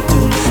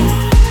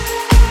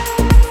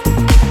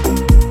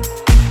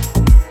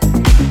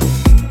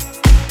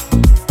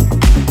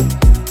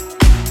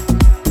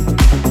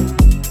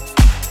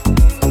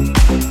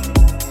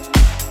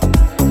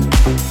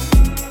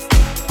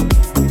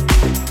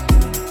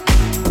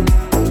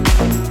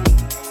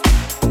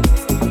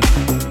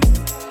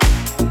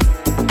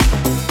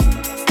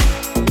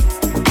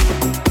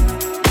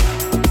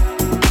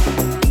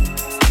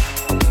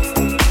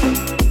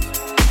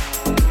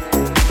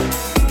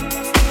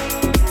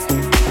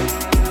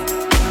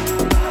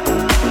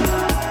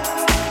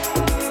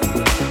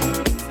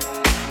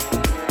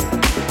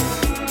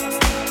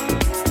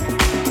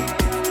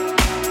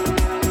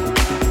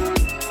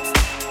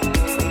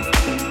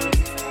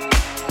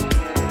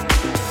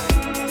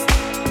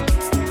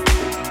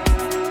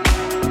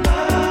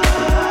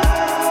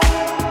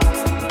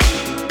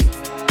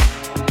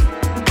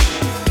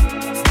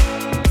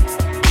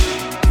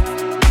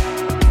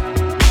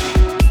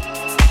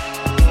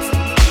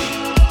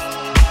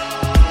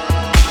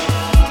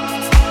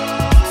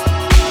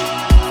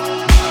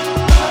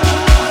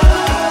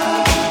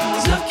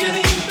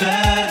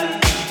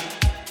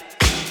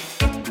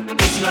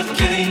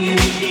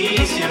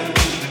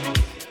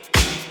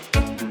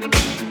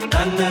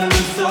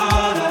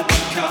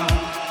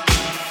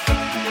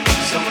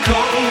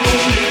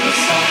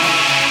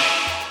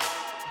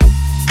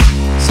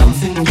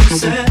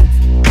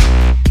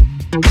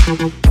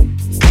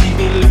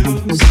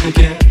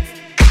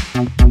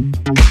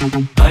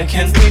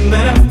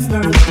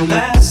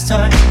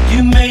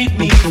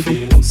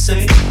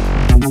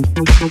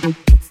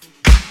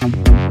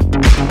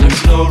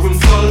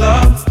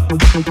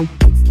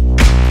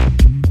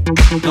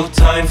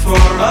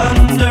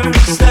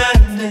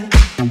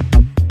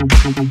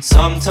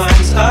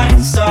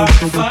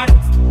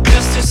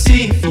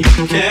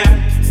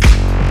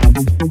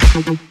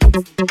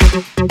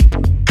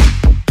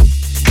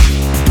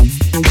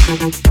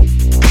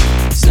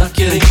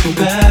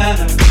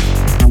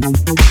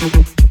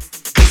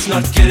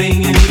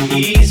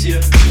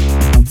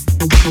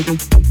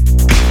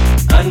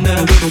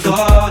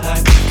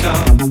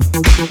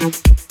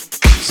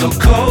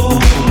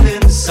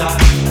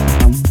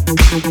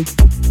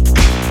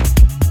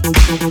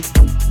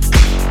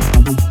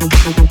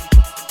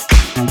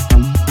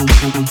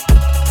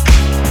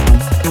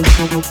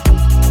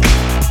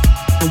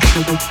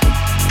gonna do?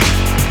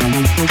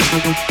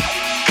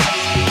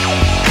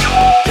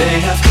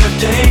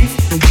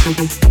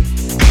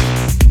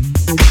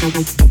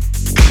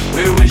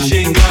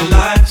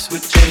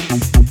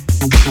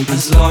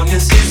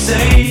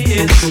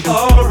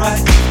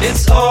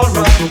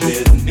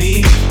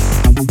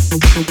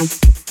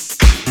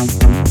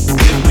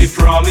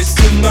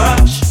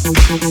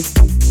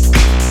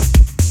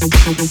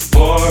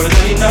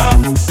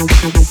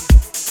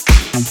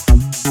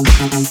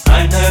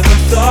 I never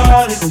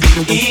thought it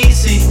be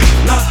easy,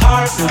 not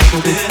hard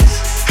like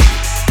this.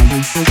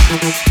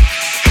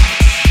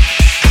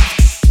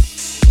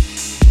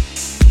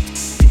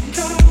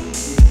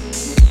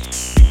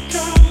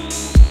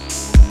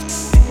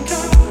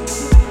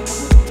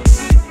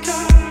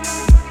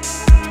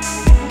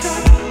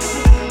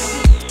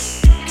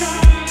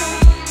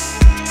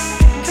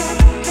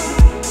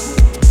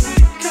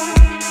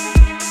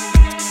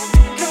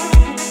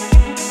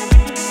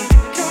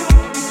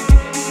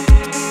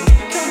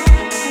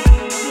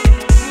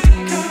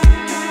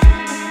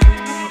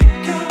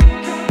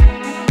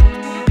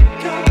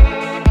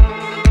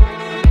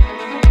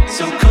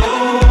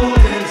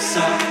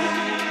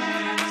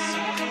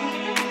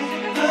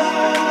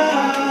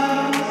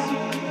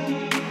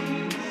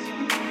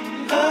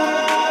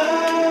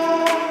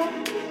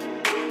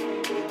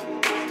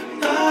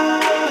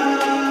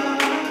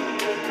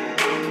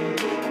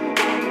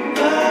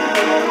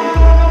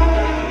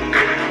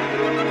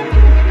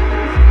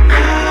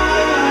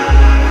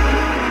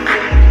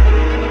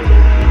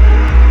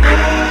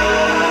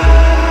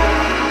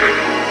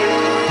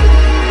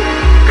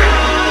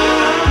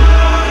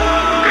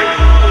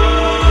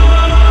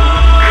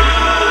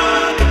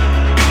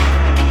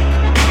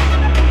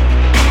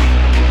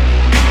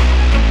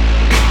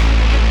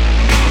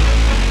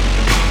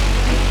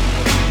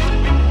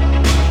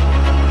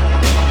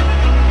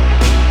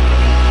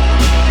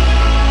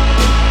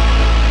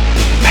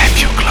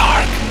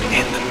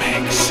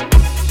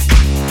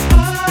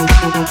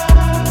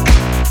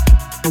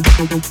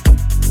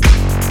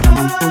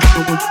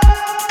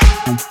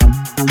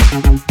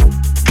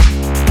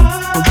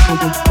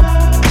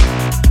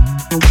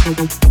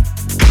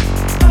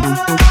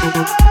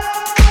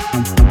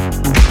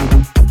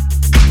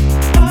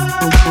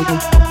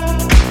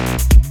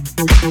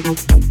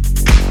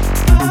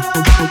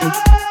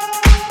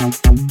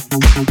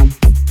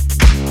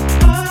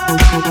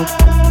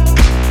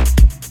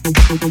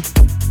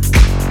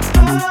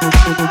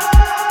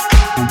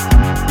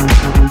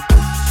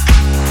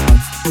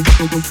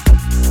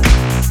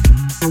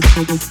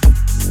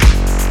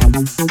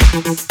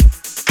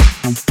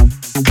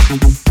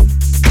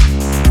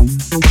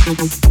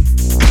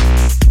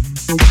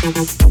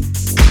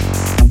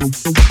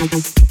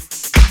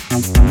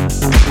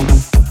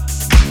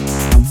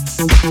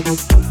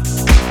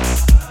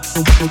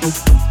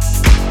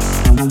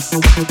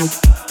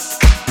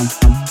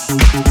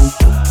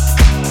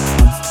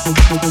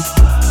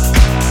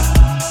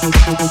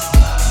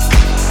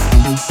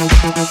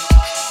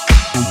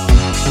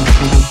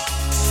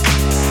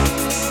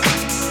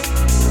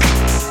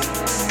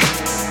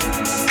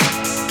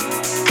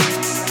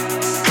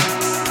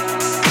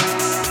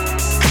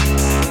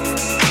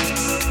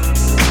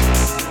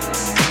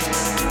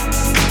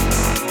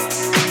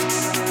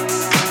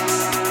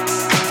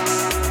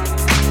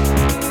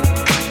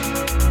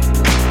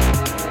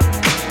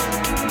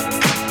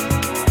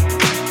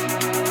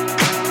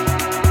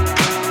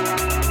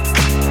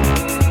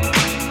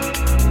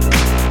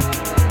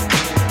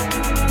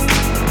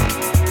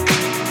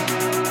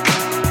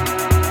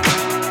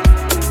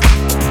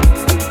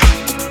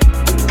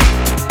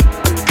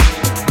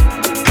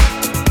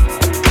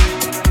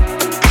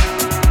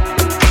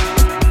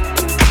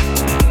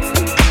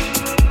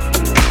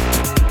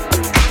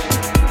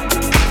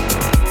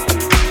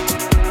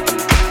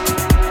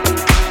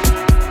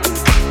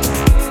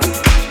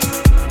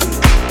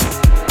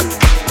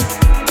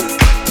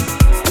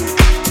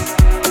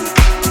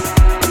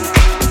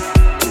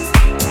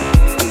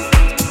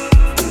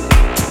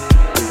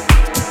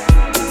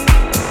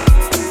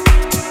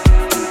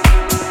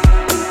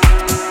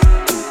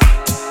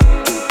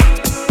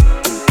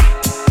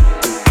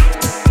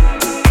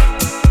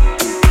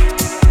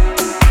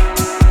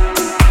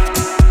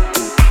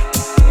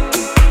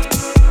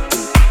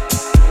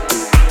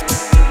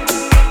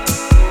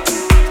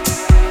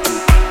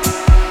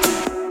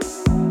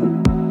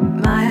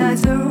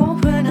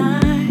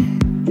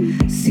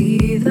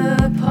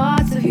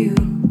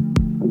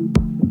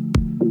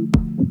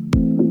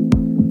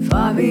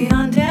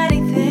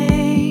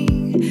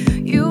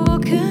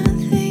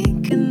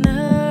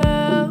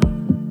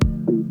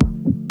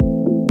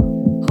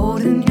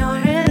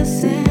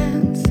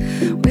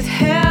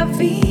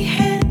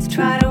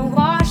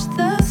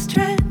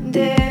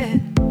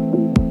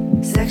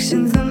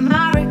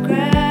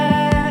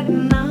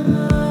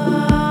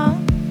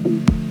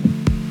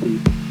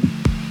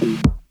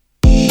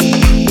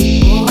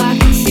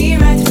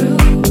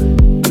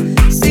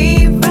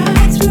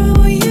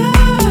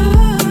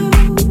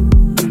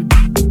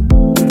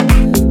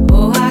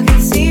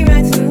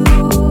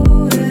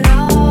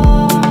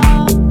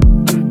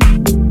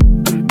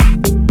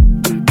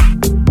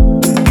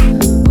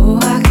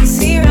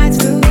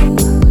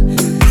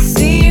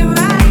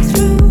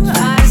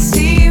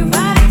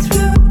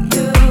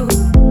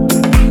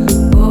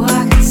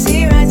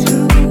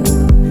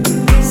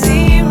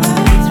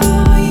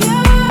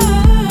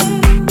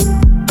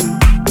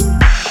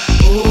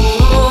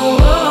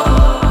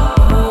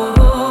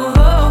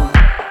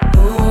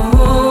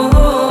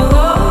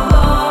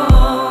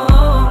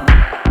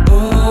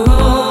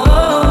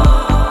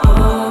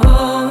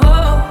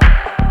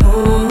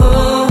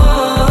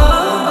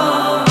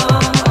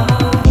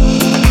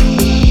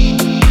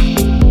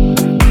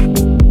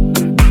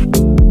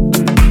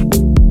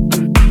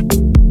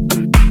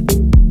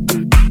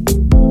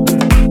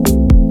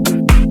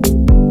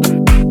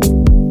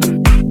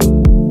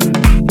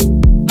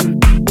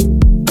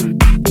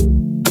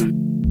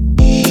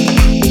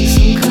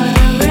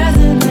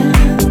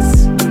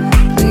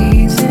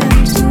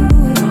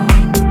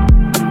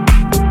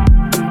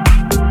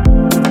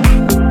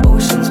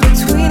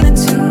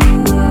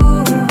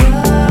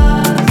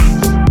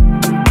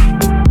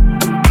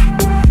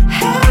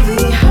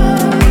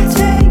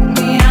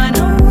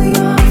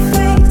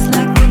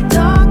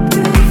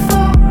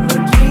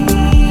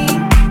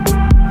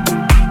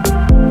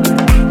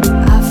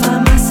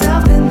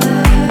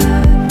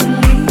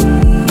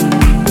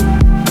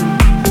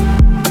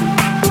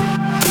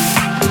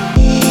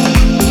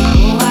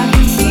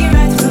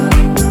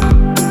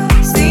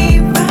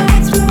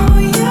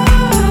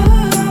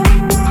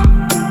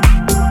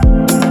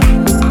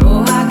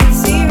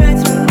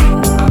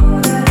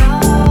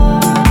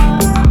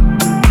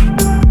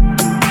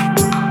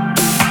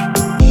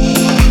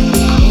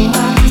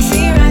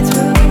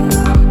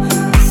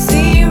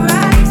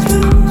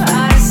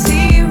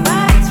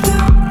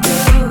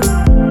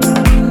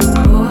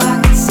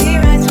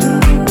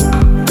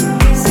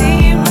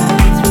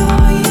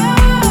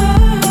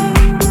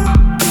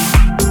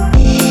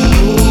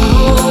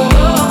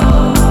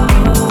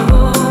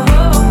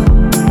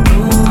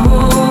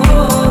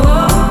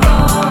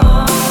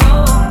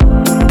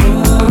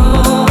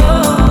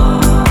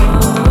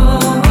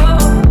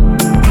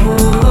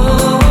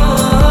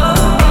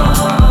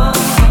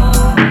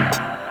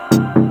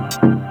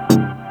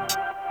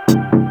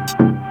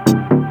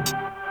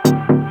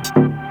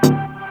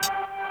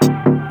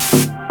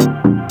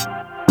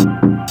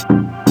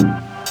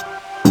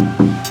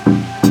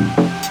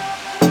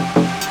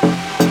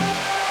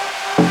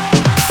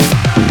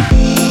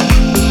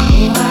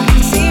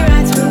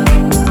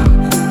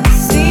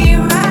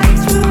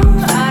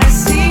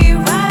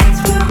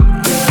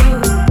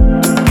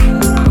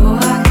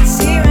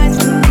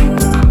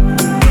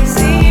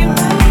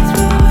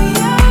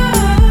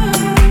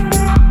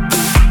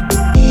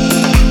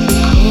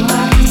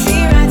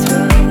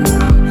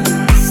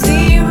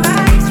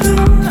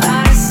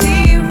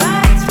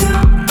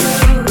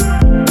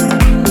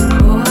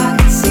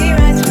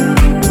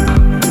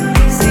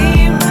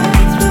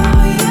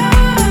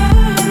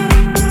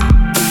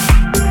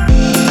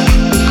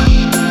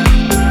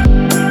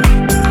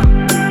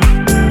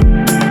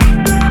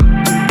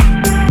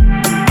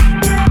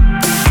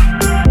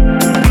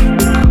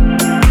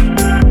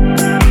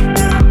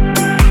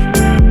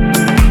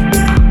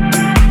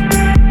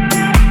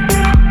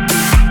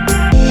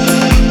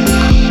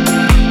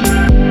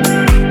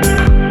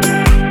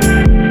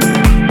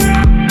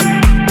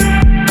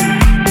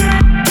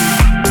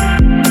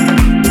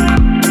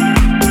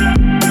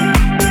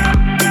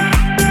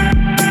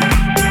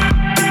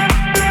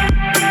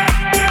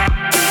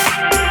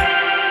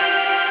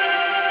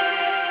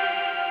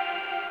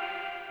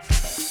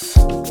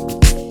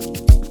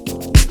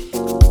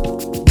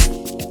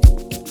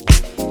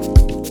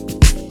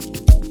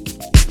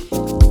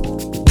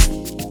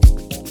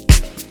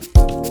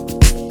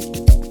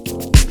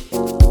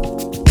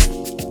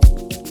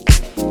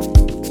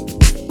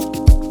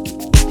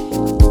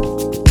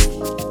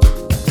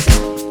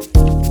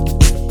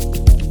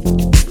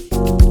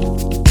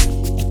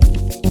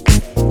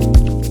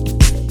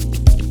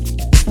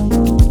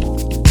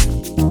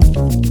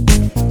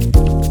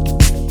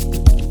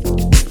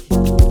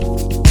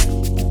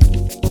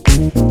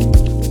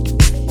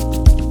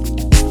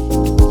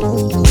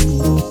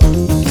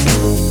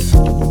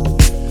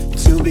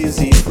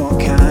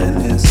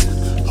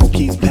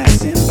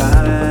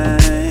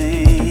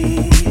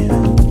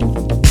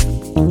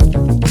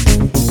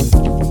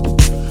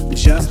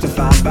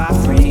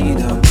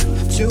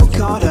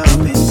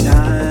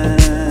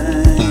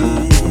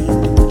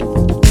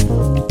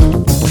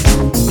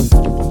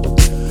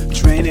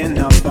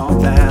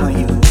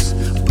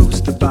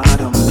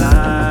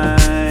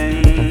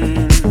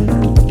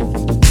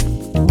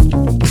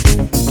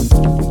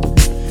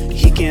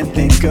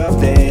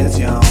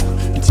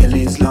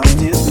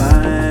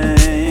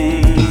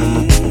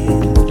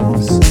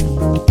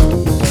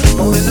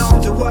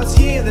 what's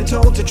here, then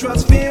told to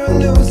trust fear of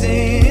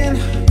losing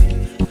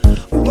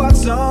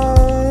what's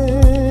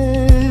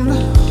owned.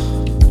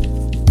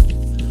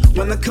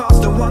 When the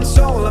cost of one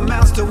soul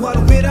amounts to what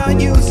we are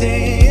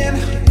using.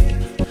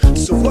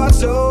 So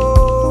what's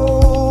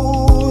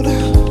owed?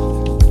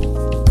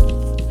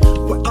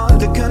 We're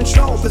under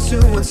control,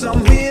 pursuing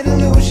some weird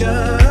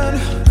illusion.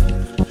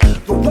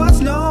 But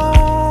what's known?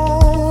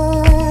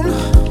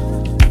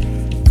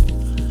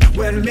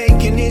 When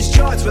making each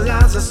choice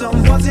relies on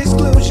someone's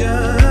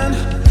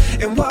exclusion.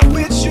 And what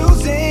we're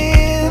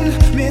choosing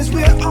means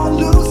we're all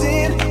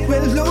losing.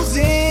 We're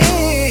losing.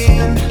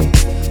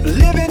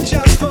 Living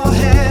just for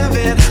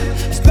heaven,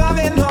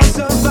 starving or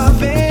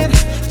surviving.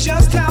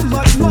 Just how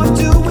much more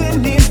do we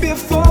need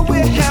before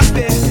we're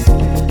happy?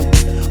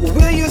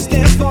 Will you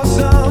stand for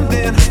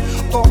something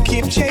or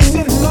keep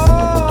chasing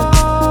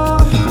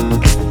more?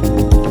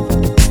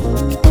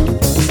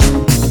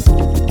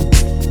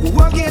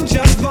 Working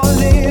just for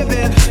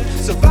living,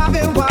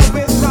 surviving while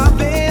we're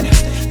thriving.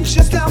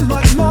 Just how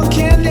much more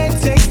can they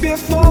take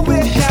before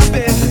we're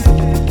happy?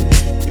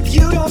 If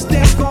you don't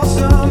stand for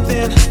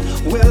something,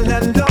 we'll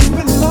end up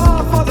with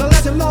more for the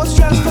less and more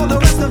stress for the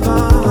rest of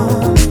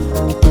us.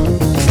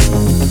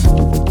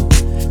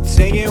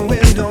 Saying we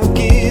don't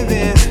give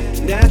it,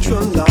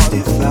 natural law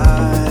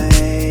defy.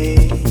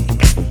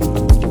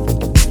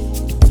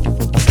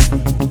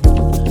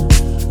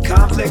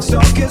 Complex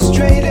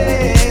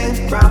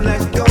orchestrated, crime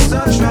that goes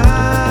untried.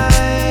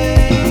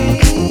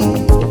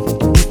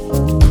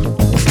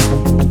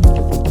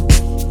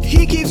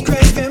 He keeps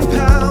craving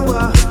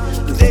power,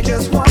 they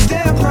just want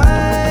their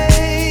pride.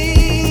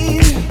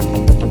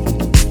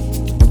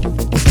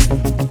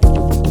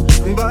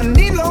 But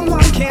neither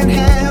one can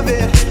have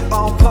it,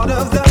 all part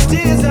of the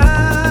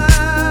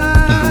design.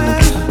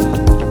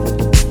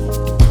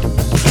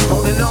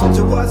 Holding on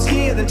to what's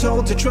here, then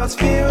told to trust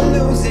fear of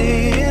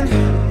losing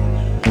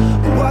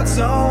what's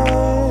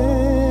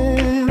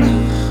owned.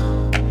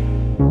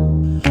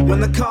 When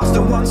the cost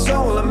of one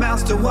soul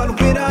amounts to what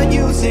we are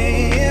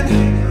using.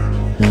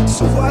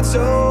 So what's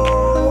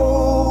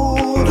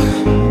owed?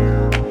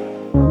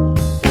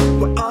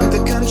 We're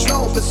under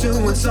control,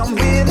 pursuing some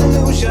weird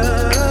illusion.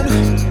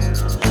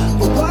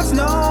 But what's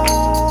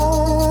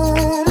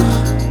known?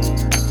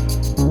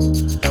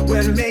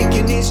 When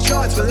making each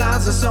choice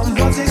relies on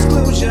someone's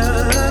exclusion.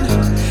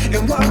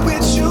 And what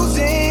we're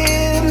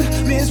choosing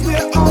means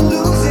we're all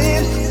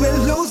losing. We're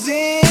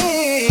losing.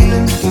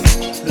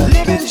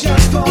 Living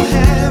just for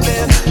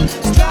heaven,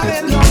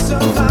 striving or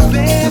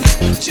surviving.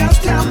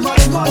 Just how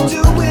much more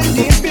do we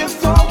need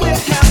before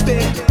we're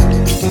happy?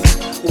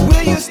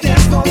 Will you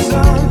stand for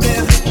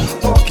something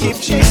or keep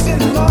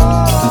chasing